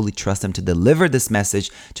 so I fully trust them to deliver this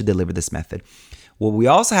message, to deliver this method. What we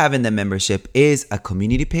also have in the membership is a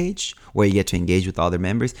community page where you get to engage with other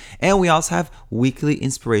members. And we also have weekly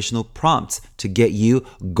inspirational prompts to get you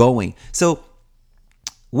going. So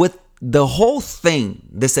with the whole thing,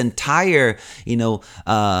 this entire,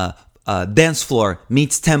 dance floor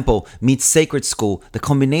meets temple, meets sacred school, the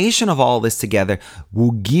combination of all this together will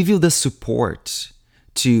give you the support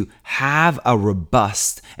to have a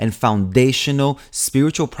robust and foundational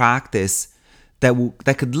spiritual practice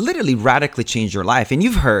that could literally radically change your life. And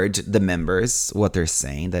you've heard the members, what they're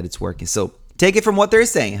saying, that it's working. So take it from what they're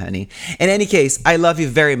saying, honey. In any case, I love you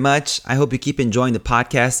very much. I hope you keep enjoying the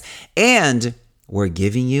podcast. And we're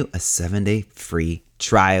giving you a 7-day free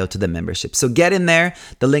trial to the membership. So get in there.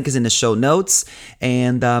 The link is in the show notes.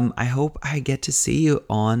 And I hope I get to see you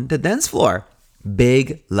on the dance floor.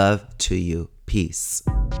 Big love to you. Peace.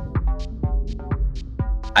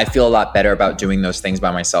 I feel a lot better about doing those things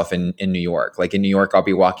by myself in New York. Like in New York, I'll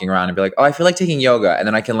be walking around and be like, oh, I feel like taking yoga. And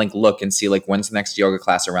then I can like look and see like when's the next yoga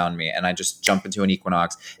class around me. And I just jump into an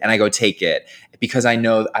Equinox and I go take it because I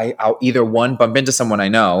know I'll either one, bump into someone I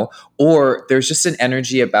know, or there's just an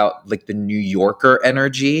energy about like the New Yorker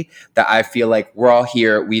energy that I feel like we're all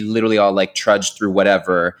here. We literally all like trudged through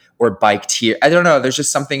whatever or biked here. I don't know. There's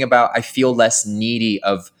just something about, I feel less needy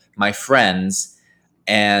of my friends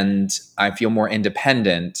and I feel more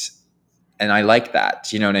independent, and I like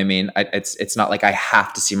that. You know what I mean? It's not like I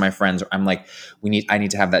have to see my friends. I'm like, I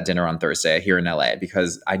need to have that dinner on Thursday here in LA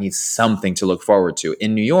because I need something to look forward to.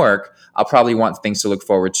 In New York, I'll probably want things to look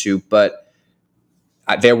forward to, but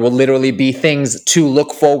there will literally be things to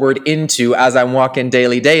look forward into as I'm walking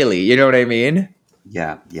daily. You know what I mean?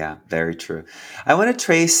 Yeah, very true. I want to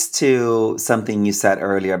trace to something you said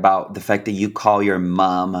earlier about the fact that you call your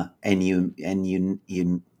mom and you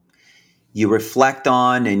reflect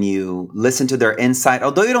on and you listen to their insight,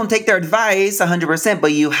 although you don't take their advice 100%,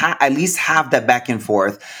 but you at least have that back and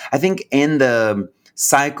forth. I think in the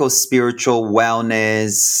psycho-spiritual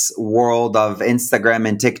wellness world of Instagram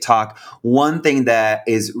and TikTok, one thing that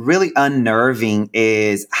is really unnerving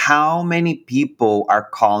is how many people are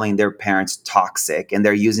calling their parents toxic, and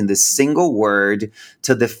they're using this single word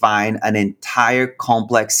to define an entire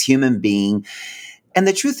complex human being. And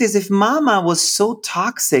the truth is, if mama was so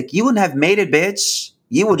toxic, you wouldn't have made it, bitch.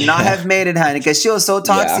 You would not have made it, honey, because she was so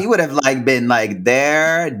toxic. Yeah. You would have been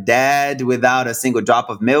there, dead, without a single drop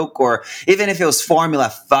of milk, or even if it was formula,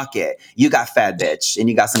 fuck it. You got fat, bitch, and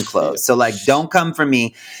you got some clothes. So don't come for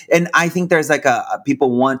me. And I think there's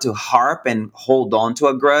people want to harp and hold on to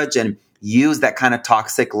a grudge and use that kind of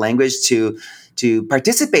toxic language to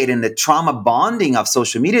participate in the trauma bonding of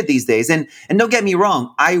social media these days. And don't get me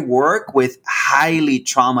wrong, I work with highly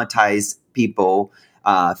traumatized people,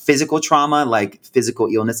 physical trauma, like physical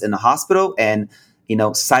illness in the hospital, and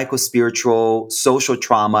psycho-spiritual, social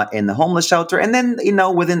trauma in the homeless shelter, and then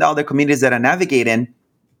within the other communities that I navigate in.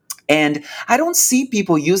 And I don't see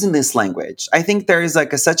people using this language. I think there is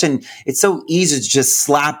it's so easy to just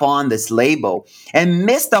slap on this label and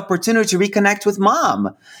miss the opportunity to reconnect with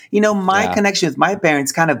mom. My connection with my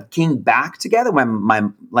parents kind of came back together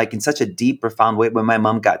when in such a deep, profound way when my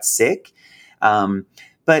mom got sick. But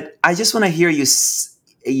But I just want to hear you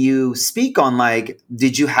speak on, like,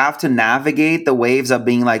 did you have to navigate the waves of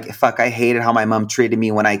being like, fuck, I hated how my mom treated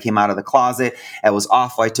me when I came out of the closet. It was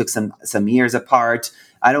awful. I took some years apart.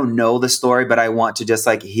 I don't know the story, but I want to just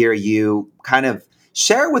like hear you kind of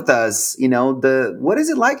share with us, the what is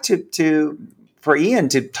it like to for Ian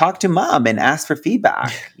to talk to mom and ask for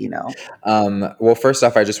feedback. Well, first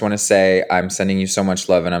off, I just want to say I'm sending you so much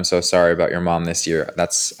love, and I'm so sorry about your mom this year.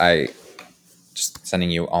 I just sending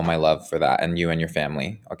you all my love for that, and you and your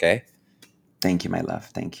family. Okay. Thank you, my love.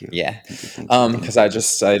 Thank you. Yeah. Thank you. Thank you. Thank Because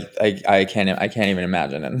you. I can't even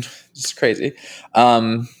imagine, and it's crazy.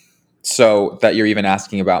 So that you're even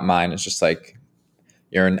asking about mine is just like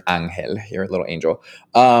you're an angel, you're a little angel.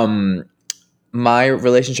 My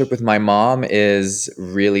relationship with my mom is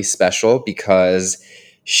really special because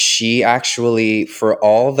she actually, for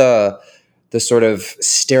all the sort of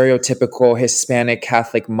stereotypical Hispanic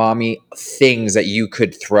Catholic mommy things that you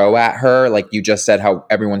could throw at her, like you just said, how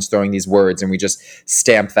everyone's throwing these words and we just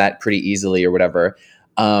stamp that pretty easily or whatever.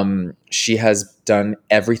 She has done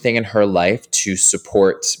everything in her life to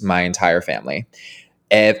support my entire family.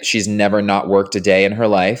 If she's never not worked a day in her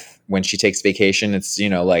life. When she takes vacation, it's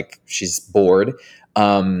like she's bored.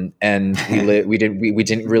 And we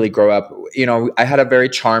didn't really grow up. I had a very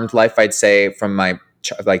charmed life, I'd say, from my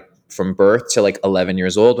like from birth to like 11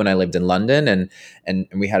 years old when I lived in London, and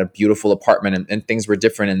we had a beautiful apartment, and things were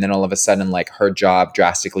different. And then all of a sudden, like, her job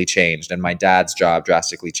drastically changed and my dad's job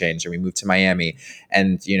drastically changed, and we moved to Miami.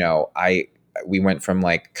 And we went from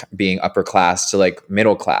like being upper class to like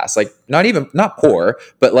middle class, like not poor,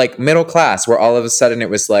 but like middle class, where all of a sudden it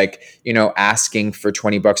was like, asking for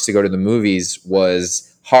 $20 to go to the movies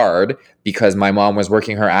was hard because my mom was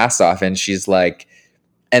working her ass off. And she's like,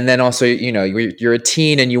 and then also, you're a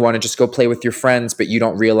teen and you want to just go play with your friends, but you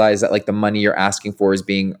don't realize that like the money you're asking for is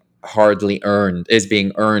being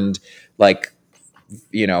earned like,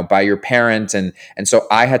 by your parent. And so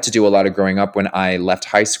I had to do a lot of growing up when I left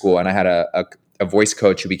high school, and I had a voice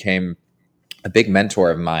coach who became a big mentor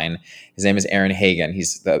of mine. His name is Aaron Hagen.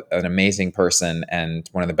 He's an amazing person and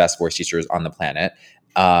one of the best voice teachers on the planet.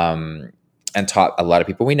 And taught a lot of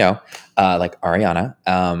people we know, like Ariana,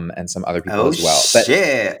 and some other people Oh as well. But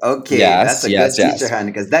shit! Okay, that's yes, a good yes, teacher, yes,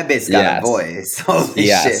 honey, because that bitch got a yes, voice. Holy shit!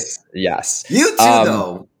 yes, yes. You too,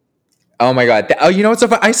 though. Oh my God. Oh, you know what's so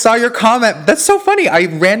funny? I saw your comment. That's so funny.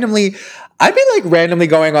 I'd be like randomly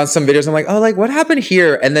going on some videos. I'm like, oh, like what happened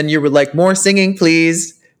here? And then you were like, more singing,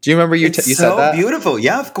 please. Do you remember you It's said so that? beautiful.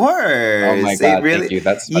 Yeah, of Oh my course. It God. Thank really you.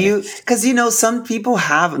 That's funny. because some people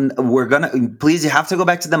have. We're gonna please. You have to go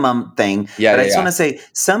back to the mom thing, Yeah, but I yeah, just want yeah. to say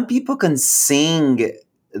some people can sing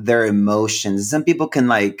their emotions. Some people can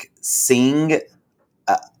like sing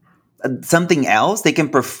something else. They can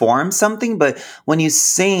perform something, but when you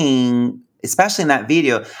sing, especially in that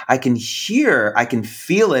video, I can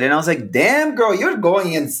feel it. And I was like, damn, girl, you're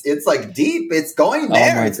going in. It's like deep. It's going Oh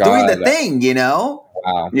there. my It's doing the God. thing.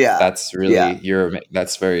 Wow. Yeah. That's Yeah. really,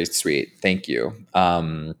 that's very sweet. Thank you.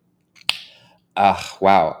 Wow.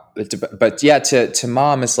 But yeah, to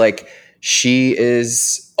mom, is like, she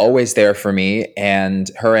is always there for me,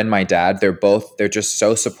 and her and my dad, they're just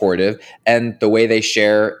so supportive. And the way they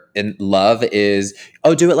share in love is,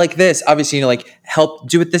 oh, do it like this. Obviously, like, help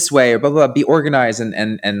do it this way, or blah, blah, blah, be organized.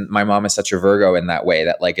 And my mom is such a Virgo in that way,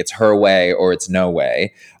 that like it's her way or it's no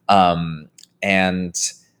way. And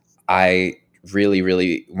I really,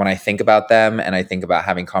 really, when I think about them and I think about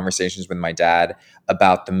having conversations with my dad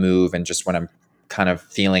about the move, and just when I'm kind of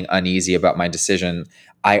feeling uneasy about my decision,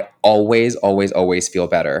 I always, always, always feel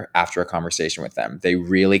better after a conversation with them. They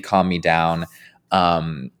really calm me down.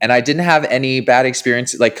 And I didn't have any bad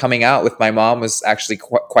experience. Like, coming out with my mom was actually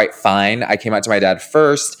quite fine. I came out to my dad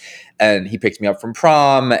first, and he picked me up from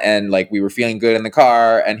prom, and like we were feeling good in the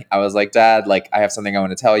car. And I was like, Dad, like, I have something I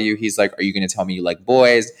want to tell you. He's like, are you going to tell me you like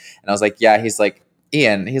boys? And I was like, yeah. He's like,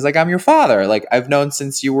 Ian, he's like, I'm your father. Like, I've known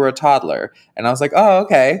since you were a toddler. And I was like, oh,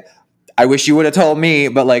 okay. I wish you would have told me,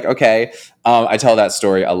 but like, okay. I tell that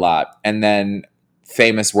story a lot. And then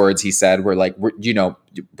famous words he said were like,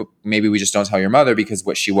 maybe we just don't tell your mother, because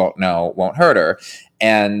what she won't know won't hurt her.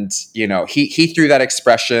 And, he threw that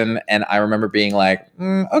expression, and I remember being like,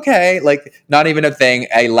 okay, like, not even a thing.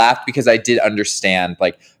 I laughed because I did understand,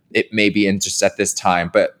 like, it may be in just at this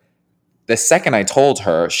time. But the second I told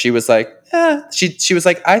her, she was like, she was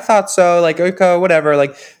like, I thought so, like, okay, whatever.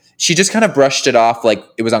 Like, she just kind of brushed it off, like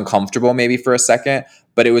it was uncomfortable maybe for a second,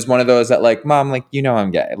 but it was one of those that, like, Mom, like,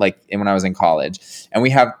 I'm gay, like, and when I was in college. And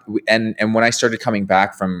and when I started coming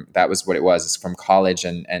back from, that was what it was, from college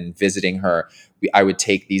and visiting her, I would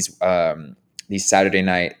take these Saturday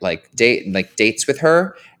night dates with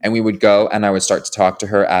her, and we would go, and I would start to talk to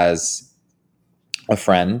her as a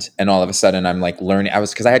friend, and all of a sudden I'm like learning.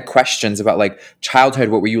 Because I had questions about like childhood.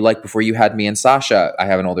 What were you like before you had me and Sasha? I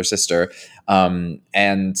have an older sister,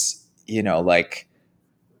 and like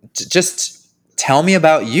just tell me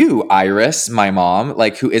about you, Iris, my mom,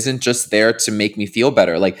 like who isn't just there to make me feel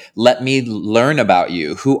better. Like, let me learn about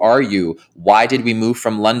you. Who are you? Why did we move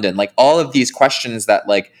from London? Like all of these questions that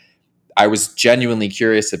like I was genuinely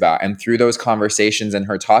curious about. And through those conversations and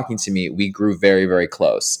her talking to me, we grew very, very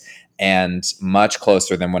close, and much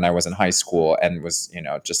closer than when I was in high school and was,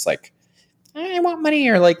 just like, I want money,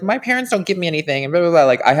 or like my parents don't give me anything, and blah, blah, blah.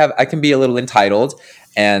 Like I can be a little entitled.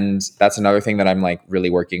 And that's another thing that I'm like really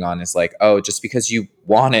working on is like, oh, just because you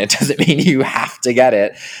want it doesn't mean you have to get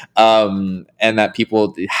it. And that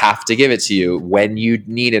people have to give it to you when you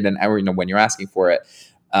need it, and when you're asking for it.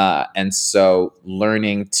 And so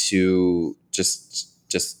learning to just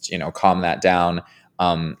calm that down,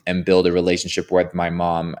 and build a relationship with my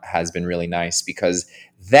mom has been really nice, because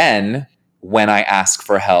then when I ask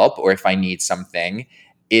for help or if I need something,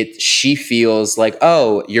 she feels like,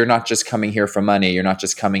 oh, you're not just coming here for money. You're not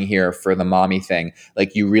just coming here for the mommy thing.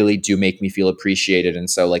 Like you really do make me feel appreciated. And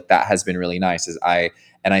so like that has been really nice.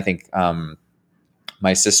 And I think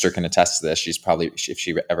my sister can attest to this. She's probably, if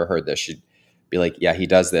she ever heard this, she'd be like, yeah, he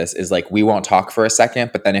does this. Is like, we won't talk for a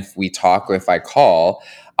second, but then if we talk or if I call,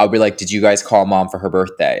 I'll be like, did you guys call mom for her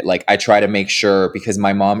birthday? Like I try to make sure, because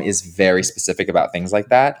my mom is very specific about things like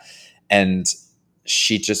that. And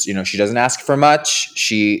she just, she doesn't ask for much.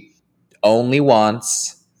 She only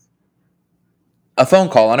wants a phone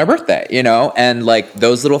call on her birthday, and like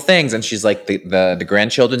those little things. And she's like, the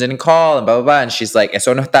grandchildren didn't call and blah, blah, blah. And she's like,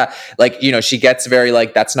 eso no está, like, she gets very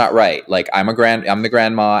like, that's not right. Like I'm the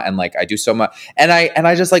grandma, and like I do so much. And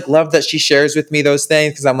I just like love that she shares with me those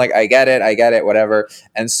things, because I'm like, I get it, whatever.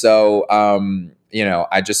 And so,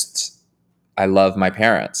 I love my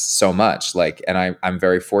parents so much. Like, and I'm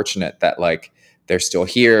very fortunate that like they're still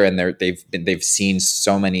here, and they've seen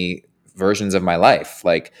so many versions of my life,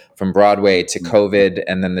 like from Broadway to COVID,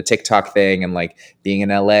 and then the TikTok thing, and like being in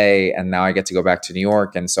LA, and now I get to go back to New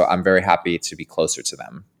York. And so I'm very happy to be closer to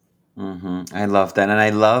them. Mm-hmm. I love that. And I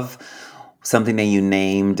love something that you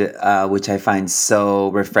named, which I find so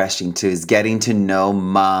refreshing too, is getting to know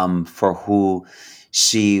mom for who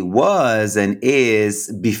she was and is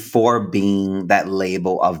before being that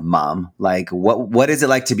label of mom. Like what is it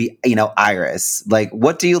like to be, Iris? Like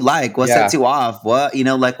what do you like? What sets you off? What,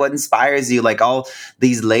 like what inspires you? Like all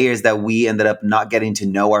these layers that we ended up not getting to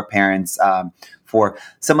know our parents for.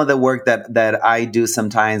 Some of the work that I do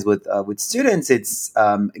sometimes with students, it's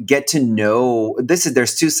get to know.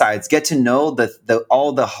 There's two sides. Get to know the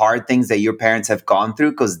all the hard things that your parents have gone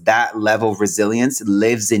through, because that level of resilience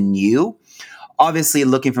lives in you. Obviously,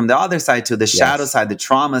 looking from the other side to the shadow side, the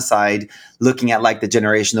trauma side, looking at like the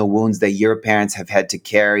generational wounds that your parents have had to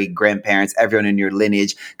carry, grandparents, everyone in your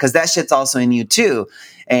lineage, because that shit's also in you too.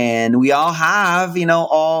 And we all have,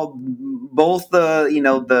 both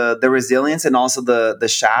the resilience and also the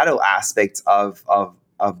shadow aspects of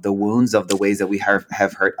the wounds, of the ways that we have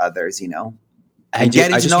hurt others, And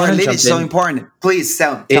getting to know our lineage is so important. Please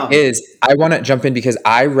tell me. It is. I want to jump in because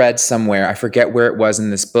I read somewhere, I forget where it was in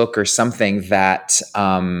this book or something, that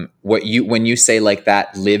when you say like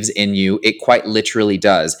that lives in you, it quite literally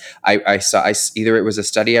does. I saw either it was a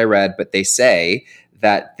study I read, but they say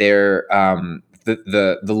that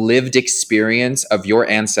the lived experience of your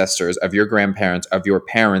ancestors, of your grandparents, of your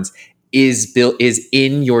parents is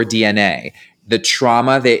in your DNA. The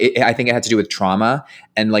trauma, I think it had to do with trauma,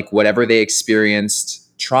 and like whatever they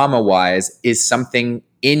experienced trauma wise is something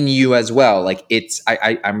in you as well. Like it's,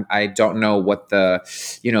 I don't know what the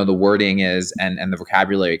wording is and the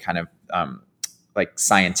vocabulary kind of like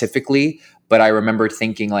scientifically, but I remember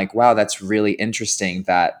thinking like, wow, that's really interesting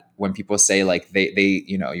that when people say like they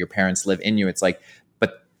your parents live in you, it's like,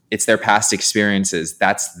 but it's their past experiences.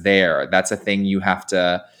 That's a thing you have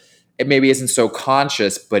to, it maybe isn't so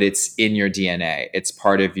conscious, but it's in your DNA. It's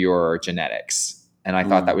part of your genetics. And I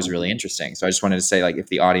thought that was really interesting. So I just wanted to say, like, if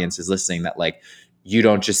the audience is listening, that like, you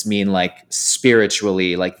don't just mean like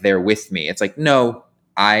spiritually, like they're with me. It's like, no,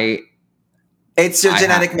 it's your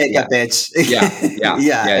genetic makeup, bitch.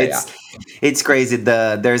 Yeah. It's crazy.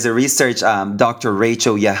 There's a research, Dr.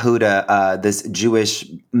 Rachel Yehuda, this Jewish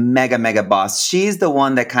mega boss. She's the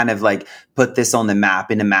one that kind of like put this on the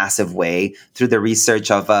map in a massive way through the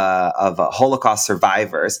research of Holocaust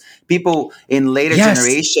survivors, people in later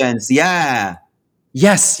generations. Yeah.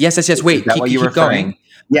 Yes. Wait, Is that what you were keep going.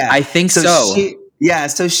 Yeah, I think so. Yeah,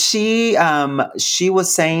 so she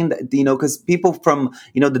was saying that, because people from,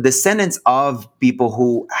 the descendants of people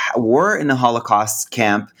who were in the Holocaust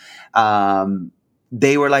camp, um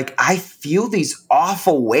they were like, I feel these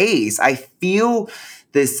awful ways. I feel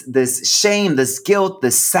this shame, this guilt,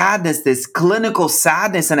 this sadness, this clinical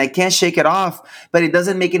sadness, and I can't shake it off, but it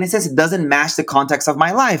doesn't make any sense. It doesn't match the context of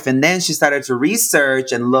my life. And then she started to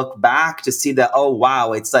research and look back to see that, oh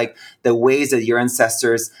wow, it's like the ways that your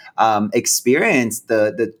ancestors experienced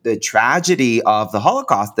the tragedy of the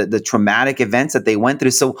Holocaust, the traumatic events that they went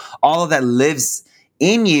through. So all of that lives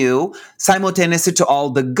in you simultaneously to all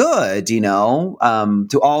the good,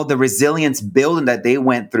 to all the resilience building that they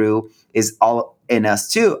went through is all in us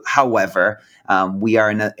too. However, we are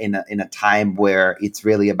in a time where it's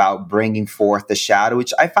really about bringing forth the shadow,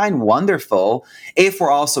 which I find wonderful if we're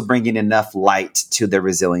also bringing enough light to the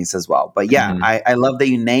resilience as well. But yeah, Mhm. I love that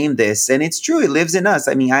you named this, and it's true. It lives in us.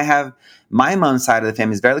 I mean, I have my mom's side of the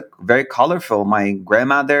family is very, very colorful. My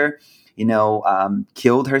grandmother,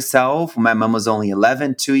 killed herself. My mom was only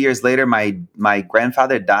 11. 2 years later, my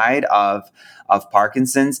grandfather died of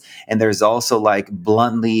Parkinson's, and there's also like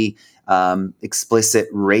bluntly explicit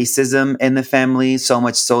racism in the family, so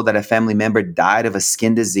much so that a family member died of a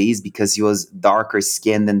skin disease because he was darker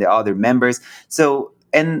skinned than the other members. So,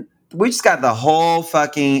 and we just got the whole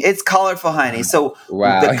fucking, it's colorful, honey. So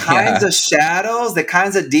Wow. the kinds Yeah. of shadows, the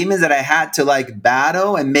kinds of demons that I had to like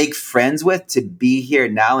battle and make friends with to be here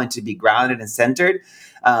now and to be grounded and centered,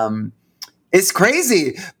 um, it's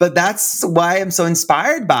crazy, but that's why I'm so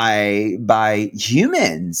inspired by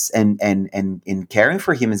humans and in caring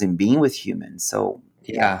for humans and being with humans. So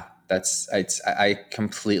yeah. Yeah. I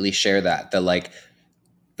completely share that.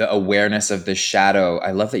 The awareness of the shadow.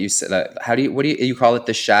 I love that you said that. What do you call it?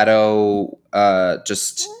 The shadow,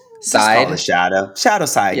 just Just call it side. shadow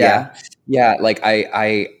side. Yeah. Yeah.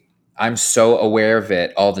 Yeah. I'm so aware of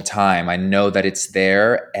it all the time. I know that it's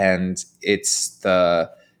there, and it's the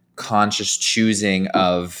conscious choosing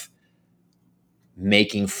of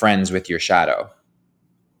making friends with your shadow.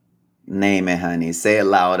 Name it, honey. Say it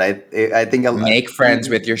loud. I think Make friends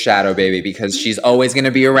with your shadow, baby, because she's always going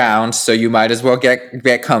to be around. So you might as well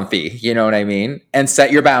get comfy. You know what I mean? And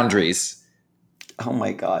set your boundaries. oh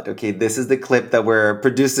my God. Okay, this is the clip that we're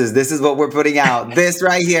producers. This is what we're putting out. This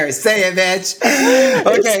right here. Say it, bitch. It's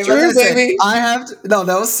Okay, but true, listen, baby. I have to, no,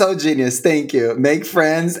 that was so genius. Thank you. Make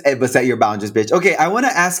friends, but set your boundaries, bitch. Okay, I want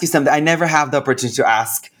to ask you something. I never have the opportunity to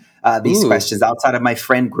ask these Ooh. questions outside of my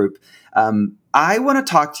friend group. I want to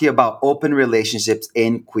talk to you about open relationships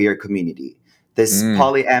in queer community. This Mm,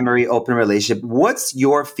 polyamory open relationship. What's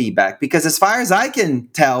your feedback? Because as far as I can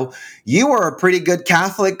tell, you were a pretty good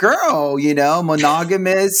Catholic girl,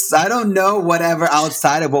 monogamous. I don't know whatever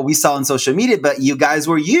outside of what we saw on social media, but you guys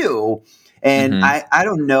were you. And mm-hmm, I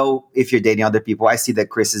don't know if you're dating other people. I see that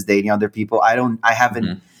Chris is dating other people. I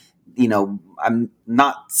haven't, mm-hmm. I'm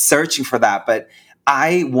not searching for that, but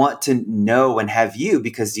I want to know and have you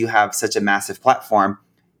because you have such a massive platform.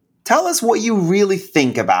 Tell us what you really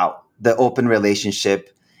think about the open relationship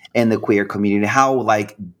in the queer community, how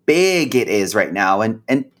like big it is right now, and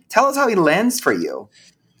tell us how it lands for you.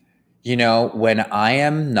 When I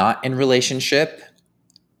am not in relationship,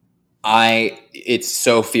 it's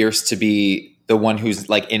so fierce to be the one who's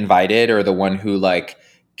like invited, or the one who like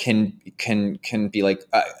can be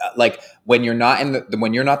like when you're not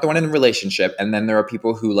when you're not the one in the relationship, and then there are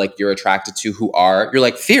people who like you're attracted to who are, you're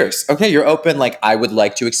like fierce. Okay, you're open, like I would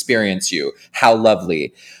like to experience you. How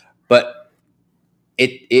lovely. But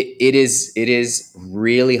it is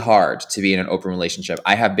really hard to be in an open relationship.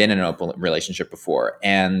 I have been in an open relationship before,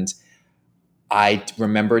 and I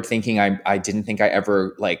remembered thinking I didn't think I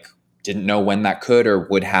ever like didn't know when that could or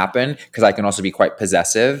would happen, because I can also be quite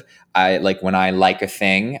possessive. I like when I like a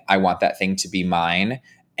thing, I want that thing to be mine.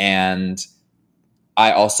 And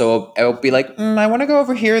I'll be like, I want to go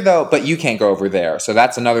over here though, but you can't go over there. So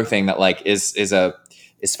that's another thing that like is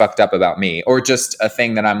fucked up about me, or just a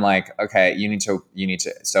thing that I'm like, okay, you need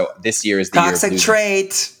to. So this year is the year of Toxic losing.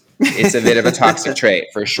 trait. It's a bit of a toxic trait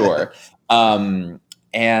for sure. And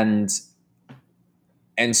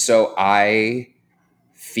so I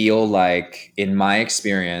feel like in my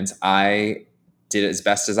experience, I did as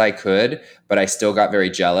best as I could, but I still got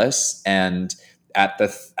very jealous, and at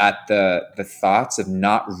the thoughts of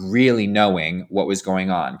not really knowing what was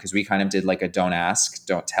going on, because we kind of did like a don't ask,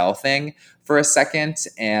 don't tell thing for a second.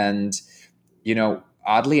 And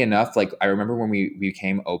oddly enough, like I remember when we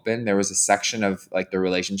became open, there was a section of like the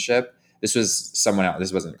relationship. This was someone else.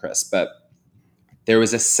 This wasn't Chris, but there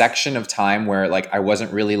was a section of time where like I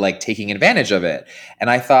wasn't really like taking advantage of it. And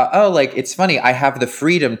I thought, oh, like it's funny, I have the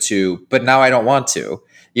freedom to, but now I don't want to.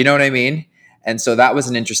 You know what I mean? And so that was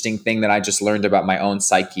an interesting thing that I just learned about my own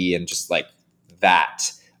psyche and just like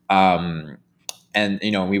that. And,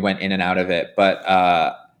 we went in and out of it. But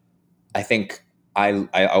I think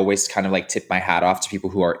I always kind of like tip my hat off to people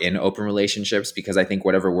who are in open relationships, because I think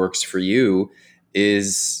whatever works for you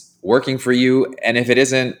is working for you. And if it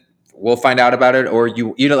isn't, we'll find out about it, or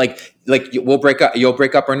we'll break up, you'll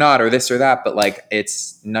break up or not, or this or that. But like,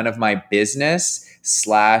 it's none of my business.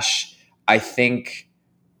 Slash, I think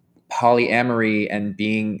polyamory and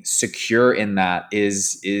being secure in that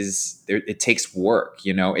is there, it takes work.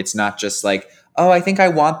 It's not just like, oh, I think I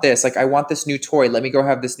want this, like I want this new toy, let me go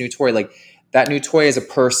have this new toy. Like, that new toy is a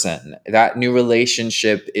person, that new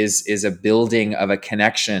relationship is a building of a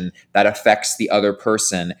connection that affects the other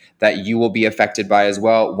person, that you will be affected by as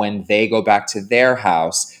well when they go back to their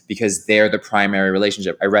house, because they're the primary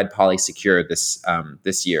relationship. I read Polysecure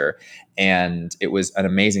this year, and it was an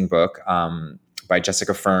amazing book by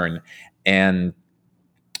Jessica Fern. And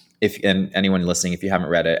anyone listening, if you haven't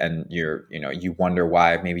read it and you wonder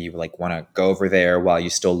why maybe you like want to go over there while you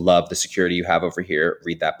still love the security you have over here,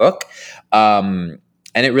 read that book. And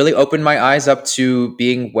it really opened my eyes up to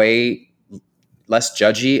being way less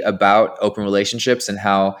judgy about open relationships, and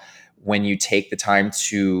how when you take the time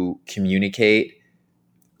to communicate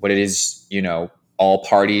what it is, all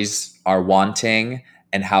parties are wanting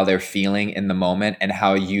and how they're feeling in the moment, and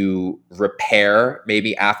how you repair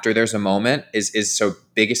maybe after there's a moment is so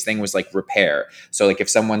biggest thing was like repair. So like if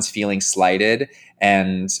someone's feeling slighted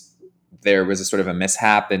and there was a sort of a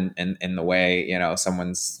mishap in the way,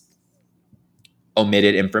 someone's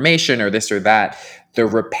omitted information or this or that, the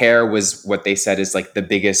repair was what they said is like the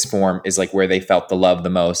biggest form, is like where they felt the love the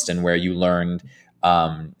most, and where you learned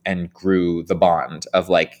and grew the bond of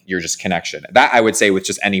like your just connection. That I would say with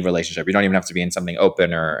just any relationship, you don't even have to be in something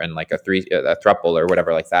open or in like a throuple or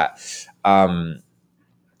whatever like that.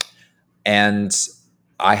 And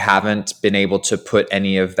I haven't been able to put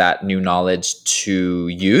any of that new knowledge to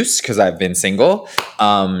use because I've been single.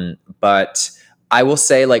 But I will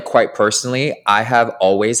say, like, quite personally, I have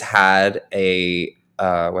always had a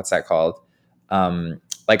what's that called?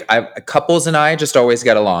 Couples and I just always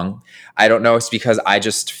get along. I don't know. It's because I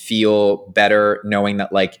just feel better knowing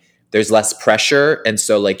that like there's less pressure. And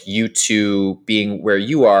so like you two being where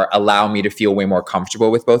you are allow me to feel way more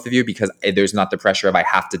comfortable with both of you, because there's not the pressure of I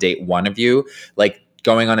have to date one of you. Like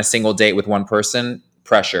going on a single date with one person,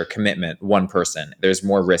 pressure, commitment, one person, there's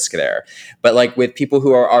more risk there. But like with people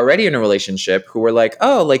who are already in a relationship who are like,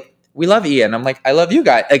 oh, like we love Ian, I'm like, I love you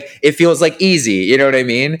guys. Like it feels like easy, you know what I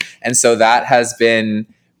mean? And so that has been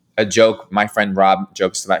a joke my friend Rob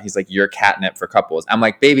jokes about. He's like, you're catnip for couples. I'm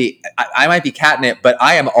like, baby, I might be catnip, but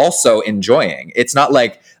I am also enjoying. It's not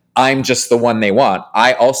like I'm just the one they want.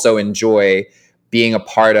 I also enjoy being a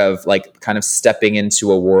part of like kind of stepping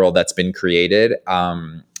into a world that's been created.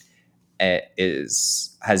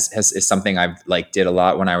 Is something I've like did a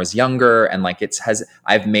lot when I was younger, and like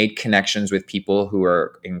I've made connections with people who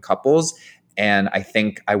are in couples, and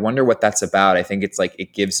I wonder what that's about. I think it's like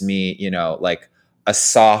it gives me, like a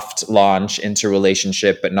soft launch into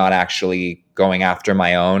relationship, but not actually going after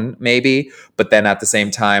my own maybe. But then at the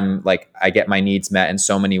same time, like I get my needs met in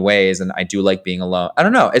so many ways, and I do like being alone. I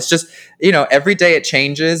don't know. It's just, every day it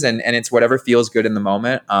changes, and it's whatever feels good in the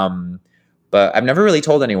moment. But I've never really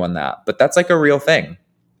told anyone that, but that's like a real thing.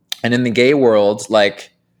 And in the gay world,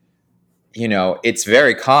 like, it's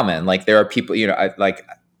very common. Like there are people, like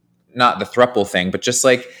not the throuple thing, but just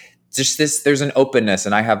this, there's an openness,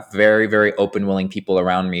 and I have very, very open, willing people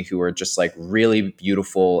around me who are just like really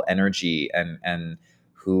beautiful energy, and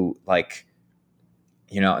who like,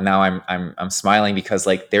 now I'm smiling because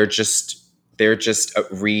like they're just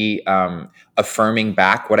affirming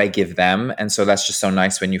back what I give them, and so that's just so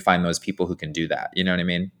nice when you find those people who can do that. You know what I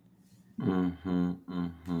mean? Mm-hmm,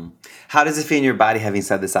 mm-hmm. How does it feel in your body having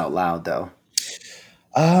said this out loud, though?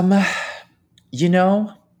 You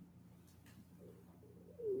know,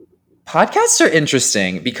 podcasts are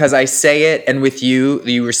interesting because I say it, and with you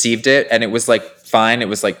received it, and it was like fine. It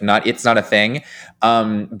was like it's not a thing.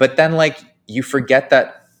 But then like you forget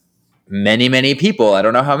that many, many people, I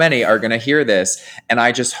don't know how many, are going to hear this. And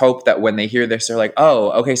I just hope that when they hear this, they're like,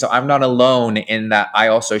 oh, okay, so I'm not alone in that. I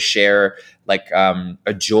also share like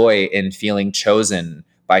a joy in feeling chosen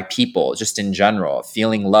by people, just in general,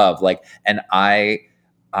 feeling love. Like, and I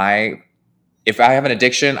if I have an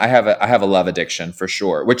addiction, I have a love addiction for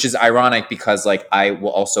sure, which is ironic because like I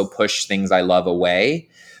will also push things I love away.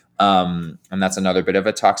 And that's another bit of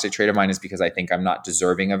a toxic trait of mine, is because I think I'm not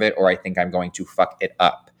deserving of it, or I think I'm going to fuck it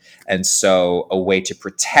up. And so a way to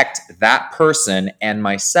protect that person and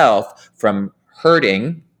myself from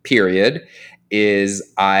hurting, period,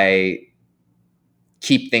 is I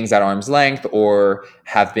keep things at arm's length or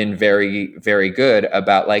have been very, very good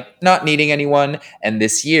about like not needing anyone. And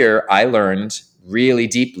this year I learned really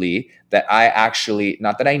deeply that I actually,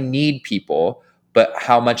 not that I need people, but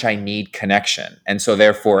how much I need connection. And so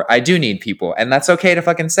therefore I do need people. And that's okay to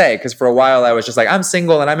fucking say, because for a while I was just like, I'm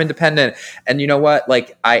single and I'm independent. And you know what?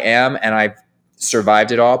 Like I am, and I've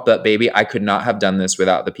survived it all. But baby, I could not have done this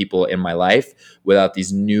without the people in my life, without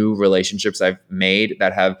these new relationships I've made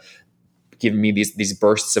that have given me these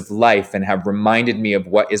bursts of life and have reminded me of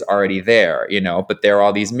what is already there, you know. But there are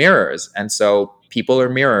all these mirrors. And so people are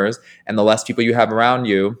mirrors, and the less people you have around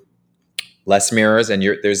you, less mirrors. And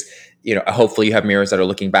there's, you know, hopefully you have mirrors that are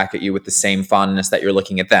looking back at you with the same fondness that you're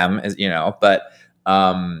looking at them, as you know.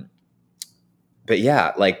 Um but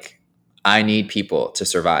yeah, like I need people to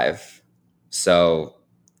survive. So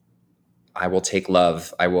I will take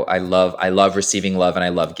love. I love receiving love, and I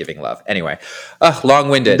love giving love. Anyway,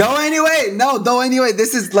 long-winded. Though anyway,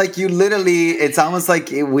 this is like you literally, it's almost like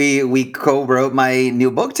we co-wrote my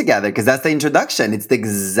new book together, because that's the introduction. It's the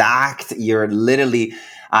exact, you're literally,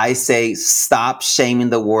 I say, stop shaming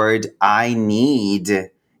the word I need.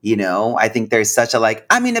 You know, I think there's such a like,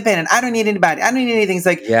 I'm independent, I don't need anybody, I don't need anything. It's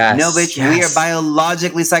like, no, bitch, we are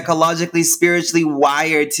biologically, psychologically, spiritually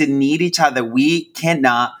wired to need each other. We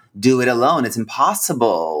cannot do it alone. It's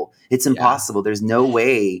impossible. It's impossible. There's no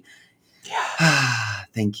way.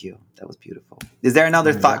 Thank you. That was beautiful. Is there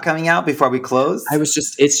another thought coming out before we close?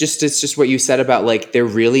 It's just what you said about like, there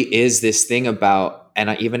really is this thing about, and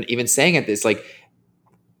I even saying it, this like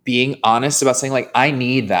being honest about saying like, I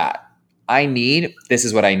need that. This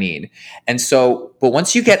is what I need. And so, but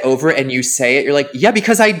once you get over it and you say it, you're like, yeah,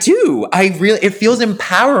 because I do. It feels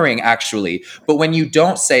empowering actually. But when you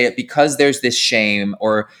don't say it because there's this shame,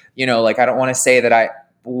 or, you know, like, I don't want to say that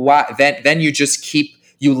then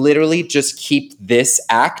you literally just keep this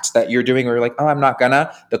act that you're doing, where you're like, oh, I'm not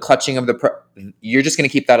gonna, the clutching of you're just going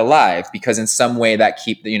to keep that alive, because in some way that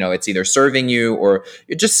it's either serving you, or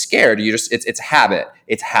you're just scared. It's habit.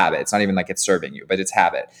 It's habit. It's not even like it's serving you, but it's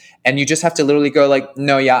habit. And you just have to literally go like,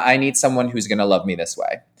 no, yeah, I need someone who's going to love me this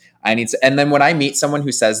way. And then when I meet someone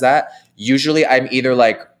who says that, usually I'm either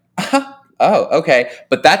like, oh, okay.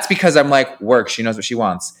 But that's because I'm like, work, she knows what she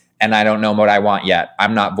wants. And I don't know what I want yet.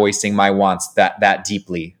 I'm not voicing my wants that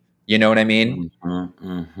deeply. You know what I mean?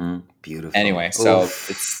 Beautiful. Anyway, so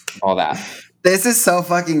it's all that. This is so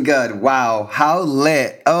fucking good. Wow. How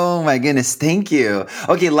lit. Oh my goodness. Thank you.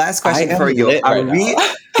 Okay, last question before we go.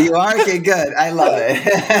 You are? Okay, good. I love it.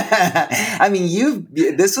 I mean,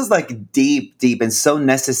 this was like deep and so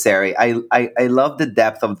necessary. I love the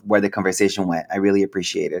depth of where the conversation went. I really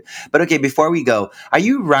appreciate it. But okay, before we go, are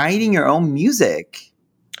you writing your own music?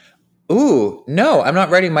 Ooh, no, I'm not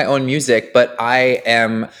writing my own music, but I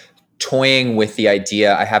am toying with the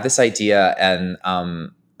idea. I have this idea, and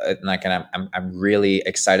I'm really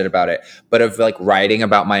excited about it, but of like writing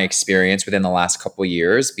about my experience within the last couple of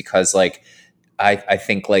years, because like I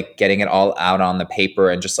think like getting it all out on the paper,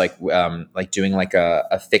 and just like doing like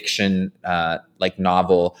a fiction like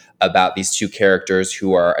novel about these two characters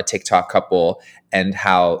who are a TikTok couple, and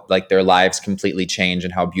how like their lives completely change,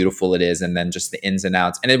 and how beautiful it is, and then just the ins and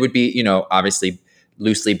outs. And it would be, you know, obviously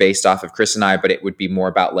loosely based off of Chris and I, but it would be more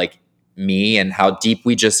about like me, and how deep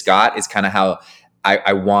we just got is kind of how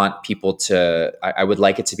I want people to, I would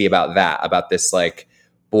like it to be about that, about this like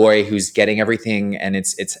boy who's getting everything, and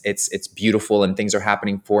it's beautiful, and things are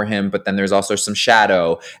happening for him, but then there's also some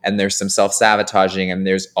shadow, and there's some self-sabotaging, and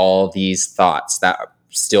there's all these thoughts that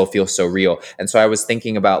still feel so real. And so I was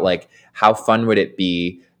thinking about like, how fun would it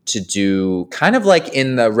be to do kind of like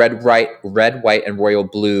in the red, white, and royal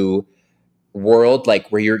blue world, like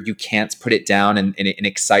where you can't put it down, and it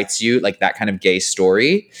excites you, like that kind of gay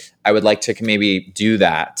story. I would like to maybe do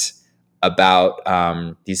that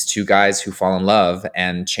about these two guys who fall in love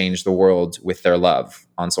and change the world with their love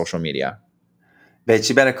on social media. Bitch,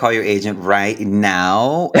 you better call your agent right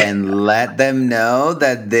now and let them know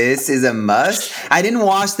that this is a must. I didn't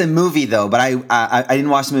watch the movie though, but I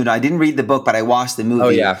didn't watch the movie. I didn't read the book, but I watched the movie. Oh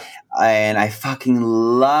yeah. And I fucking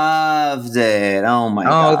loved it. Oh my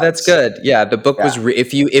god! Oh, that's good. Yeah, the book was.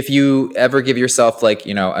 If you ever give yourself like,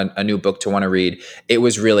 you know, a new book to want to read, it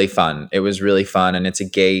was really fun. It was really fun, and it's a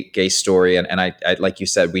gay story. And I like you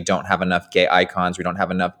said, we don't have enough gay icons. We don't have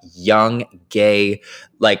enough young gay,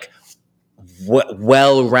 like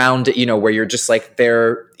well-rounded, you know, where you're just like,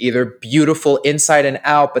 they're either beautiful inside and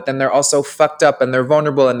out, but then they're also fucked up, and they're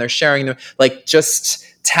vulnerable, and they're sharing them, like just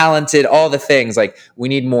talented, all the things. Like, we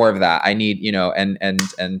need more of that. I need, you know, and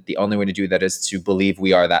the only way to do that is to believe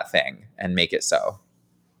we are that thing and make it so.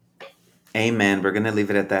 Amen. We're going to leave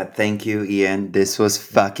it at that. Thank you, Ian. This was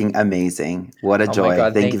fucking amazing. What a Oh my joy.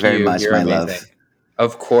 God, Thank you thank very you. much, You're my amazing. love.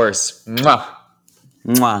 Of course. Mwah.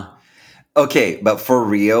 Mwah. Okay, but for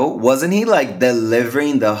real, wasn't he like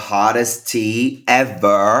delivering the hottest tea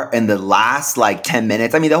ever in the last like 10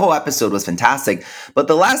 minutes? I mean, the whole episode was fantastic, but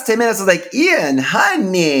the last 10 minutes was like, Ian,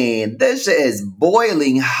 honey, this shit is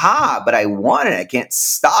boiling hot, but I want it. I can't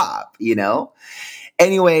stop, you know?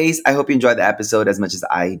 Anyways, I hope you enjoyed the episode as much as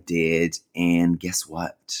I did. And guess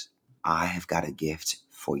what? I have got a gift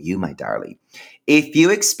for you, my darling. If you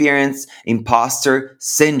experience imposter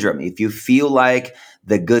syndrome, if you feel like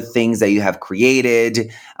the good things that you have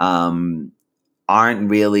created aren't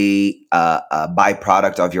really a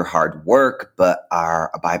byproduct of your hard work, but are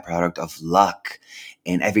a byproduct of luck.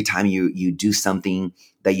 And every time you do something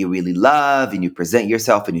that you really love and you present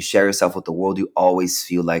yourself and you share yourself with the world, you always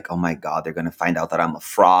feel like, oh my God, they're going to find out that I'm a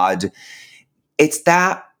fraud. It's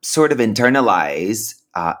that sort of internalized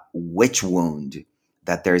witch wound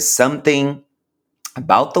that there's something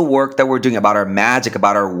about the work that we're doing, about our magic,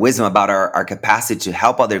 about our wisdom, about our capacity to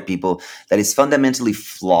help other people that is fundamentally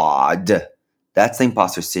flawed. That's the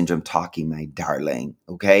imposter syndrome talking, my darling.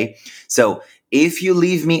 Okay. So if you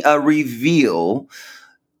leave me a review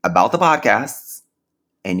about the podcasts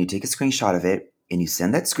and you take a screenshot of it and you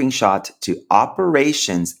send that screenshot to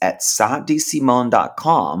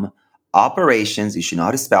operations@sadsimon.com, operations, you should know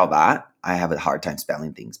how to spell that. I have a hard time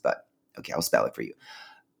spelling things, but okay, I'll spell it for you.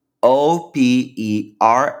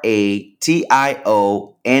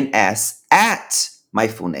 OPERATIONS at my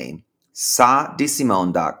full name,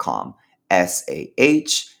 sadsimone.com.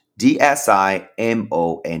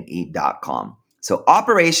 SAHDSIMONE.com. So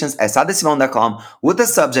operations at sadsimone.com with the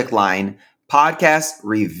subject line podcast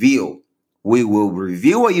review. We will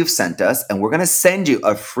review what you've sent us and we're going to send you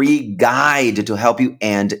a free guide to help you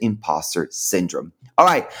end imposter syndrome. All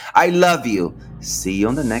right. I love you. See you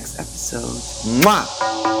on the next episode. Mwah!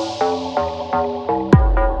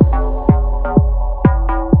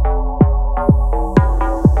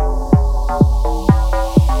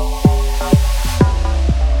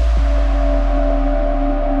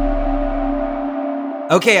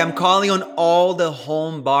 Okay, I'm calling on all the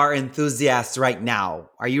home bar enthusiasts right now.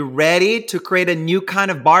 Are you ready to create a new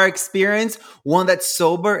kind of bar experience? One that's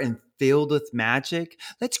sober and filled with magic?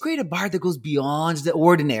 Let's create a bar that goes beyond the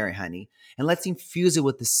ordinary, honey. And let's infuse it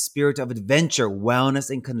with the spirit of adventure, wellness,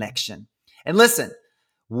 and connection. And listen,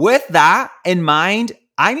 with that in mind,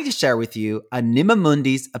 I need to share with you Anima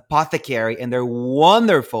Mundi's Apothecary and their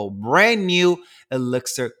wonderful brand new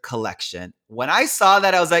elixir collection. When I saw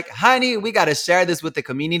that, I was like, honey, we got to share this with the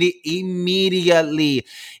community immediately.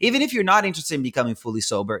 Even if you're not interested in becoming fully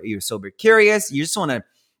sober, you're sober curious, you just want to,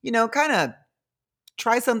 kind of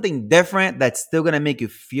try something different that's still going to make you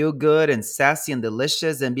feel good and sassy and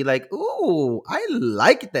delicious and be like, ooh, I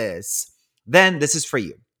like this. Then this is for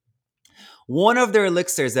you. One of their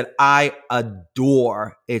elixirs that I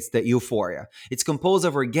adore, it's the Euphoria. It's composed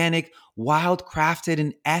of organic, wild crafted,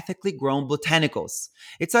 and ethically grown botanicals.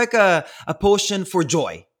 It's like a potion for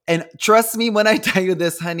joy. And trust me when I tell you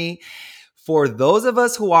this, honey, for those of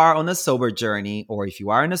us who are on a sober journey, or if you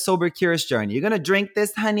are in a sober curious journey, you're gonna drink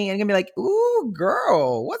this, honey, and you're gonna be like, ooh,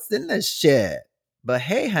 girl, what's in this shit? But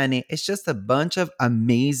hey, honey, it's just a bunch of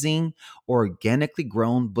amazing, organically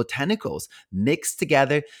grown botanicals mixed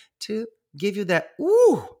together to give you that,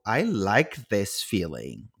 ooh, I like this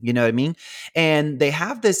feeling. You know what I mean? And they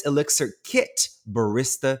have this elixir kit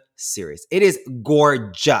barista series. It is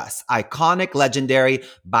gorgeous, iconic, legendary.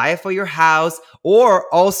 Buy it for your house or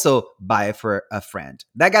also buy it for a friend.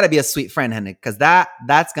 That got to be a sweet friend, honey, because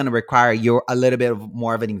that's going to require you a little bit of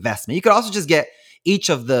more of an investment. You could also just get each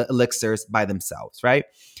of the elixirs by themselves, right?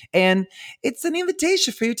 And it's an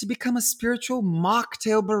invitation for you to become a spiritual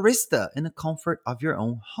mocktail barista in the comfort of your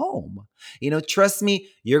own home. Trust me,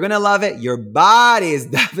 you're going to love it. Your body is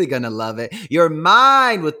definitely going to love it. Your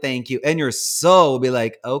mind will thank you. And your soul will be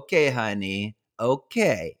like, okay, honey,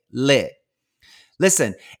 okay, lit.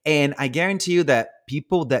 Listen, and I guarantee you that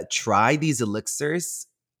people that try these elixirs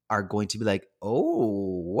are going to be like,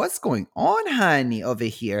 oh, what's going on, honey, over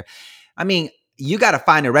here? I mean, you got to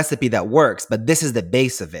find a recipe that works, but this is the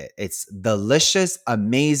base of it. It's delicious,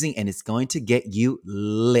 amazing, and it's going to get you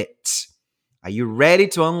lit. Are you ready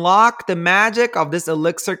to unlock the magic of this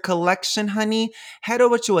elixir collection, honey? Head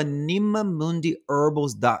over to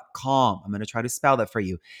animamundiherbals.com. I'm going to try to spell that for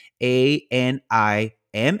you. ANIMAMUNDI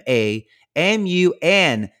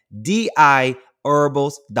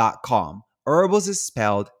herbals.com. Herbals is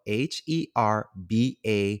spelled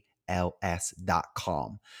HERBALS.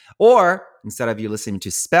 SALS.com. Or instead of you listening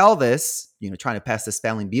to spell this, trying to pass the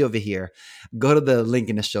spelling bee over here, go to the link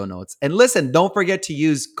in the show notes. And listen, don't forget to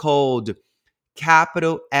use code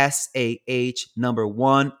capital SAH number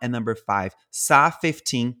 1 and number 5,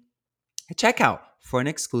 SA15 at checkout for an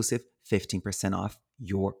exclusive 15% off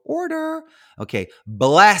your order. Okay,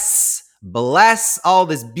 bless all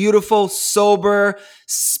this beautiful, sober,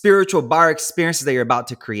 spiritual bar experiences that you're about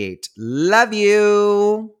to create. Love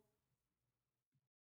you.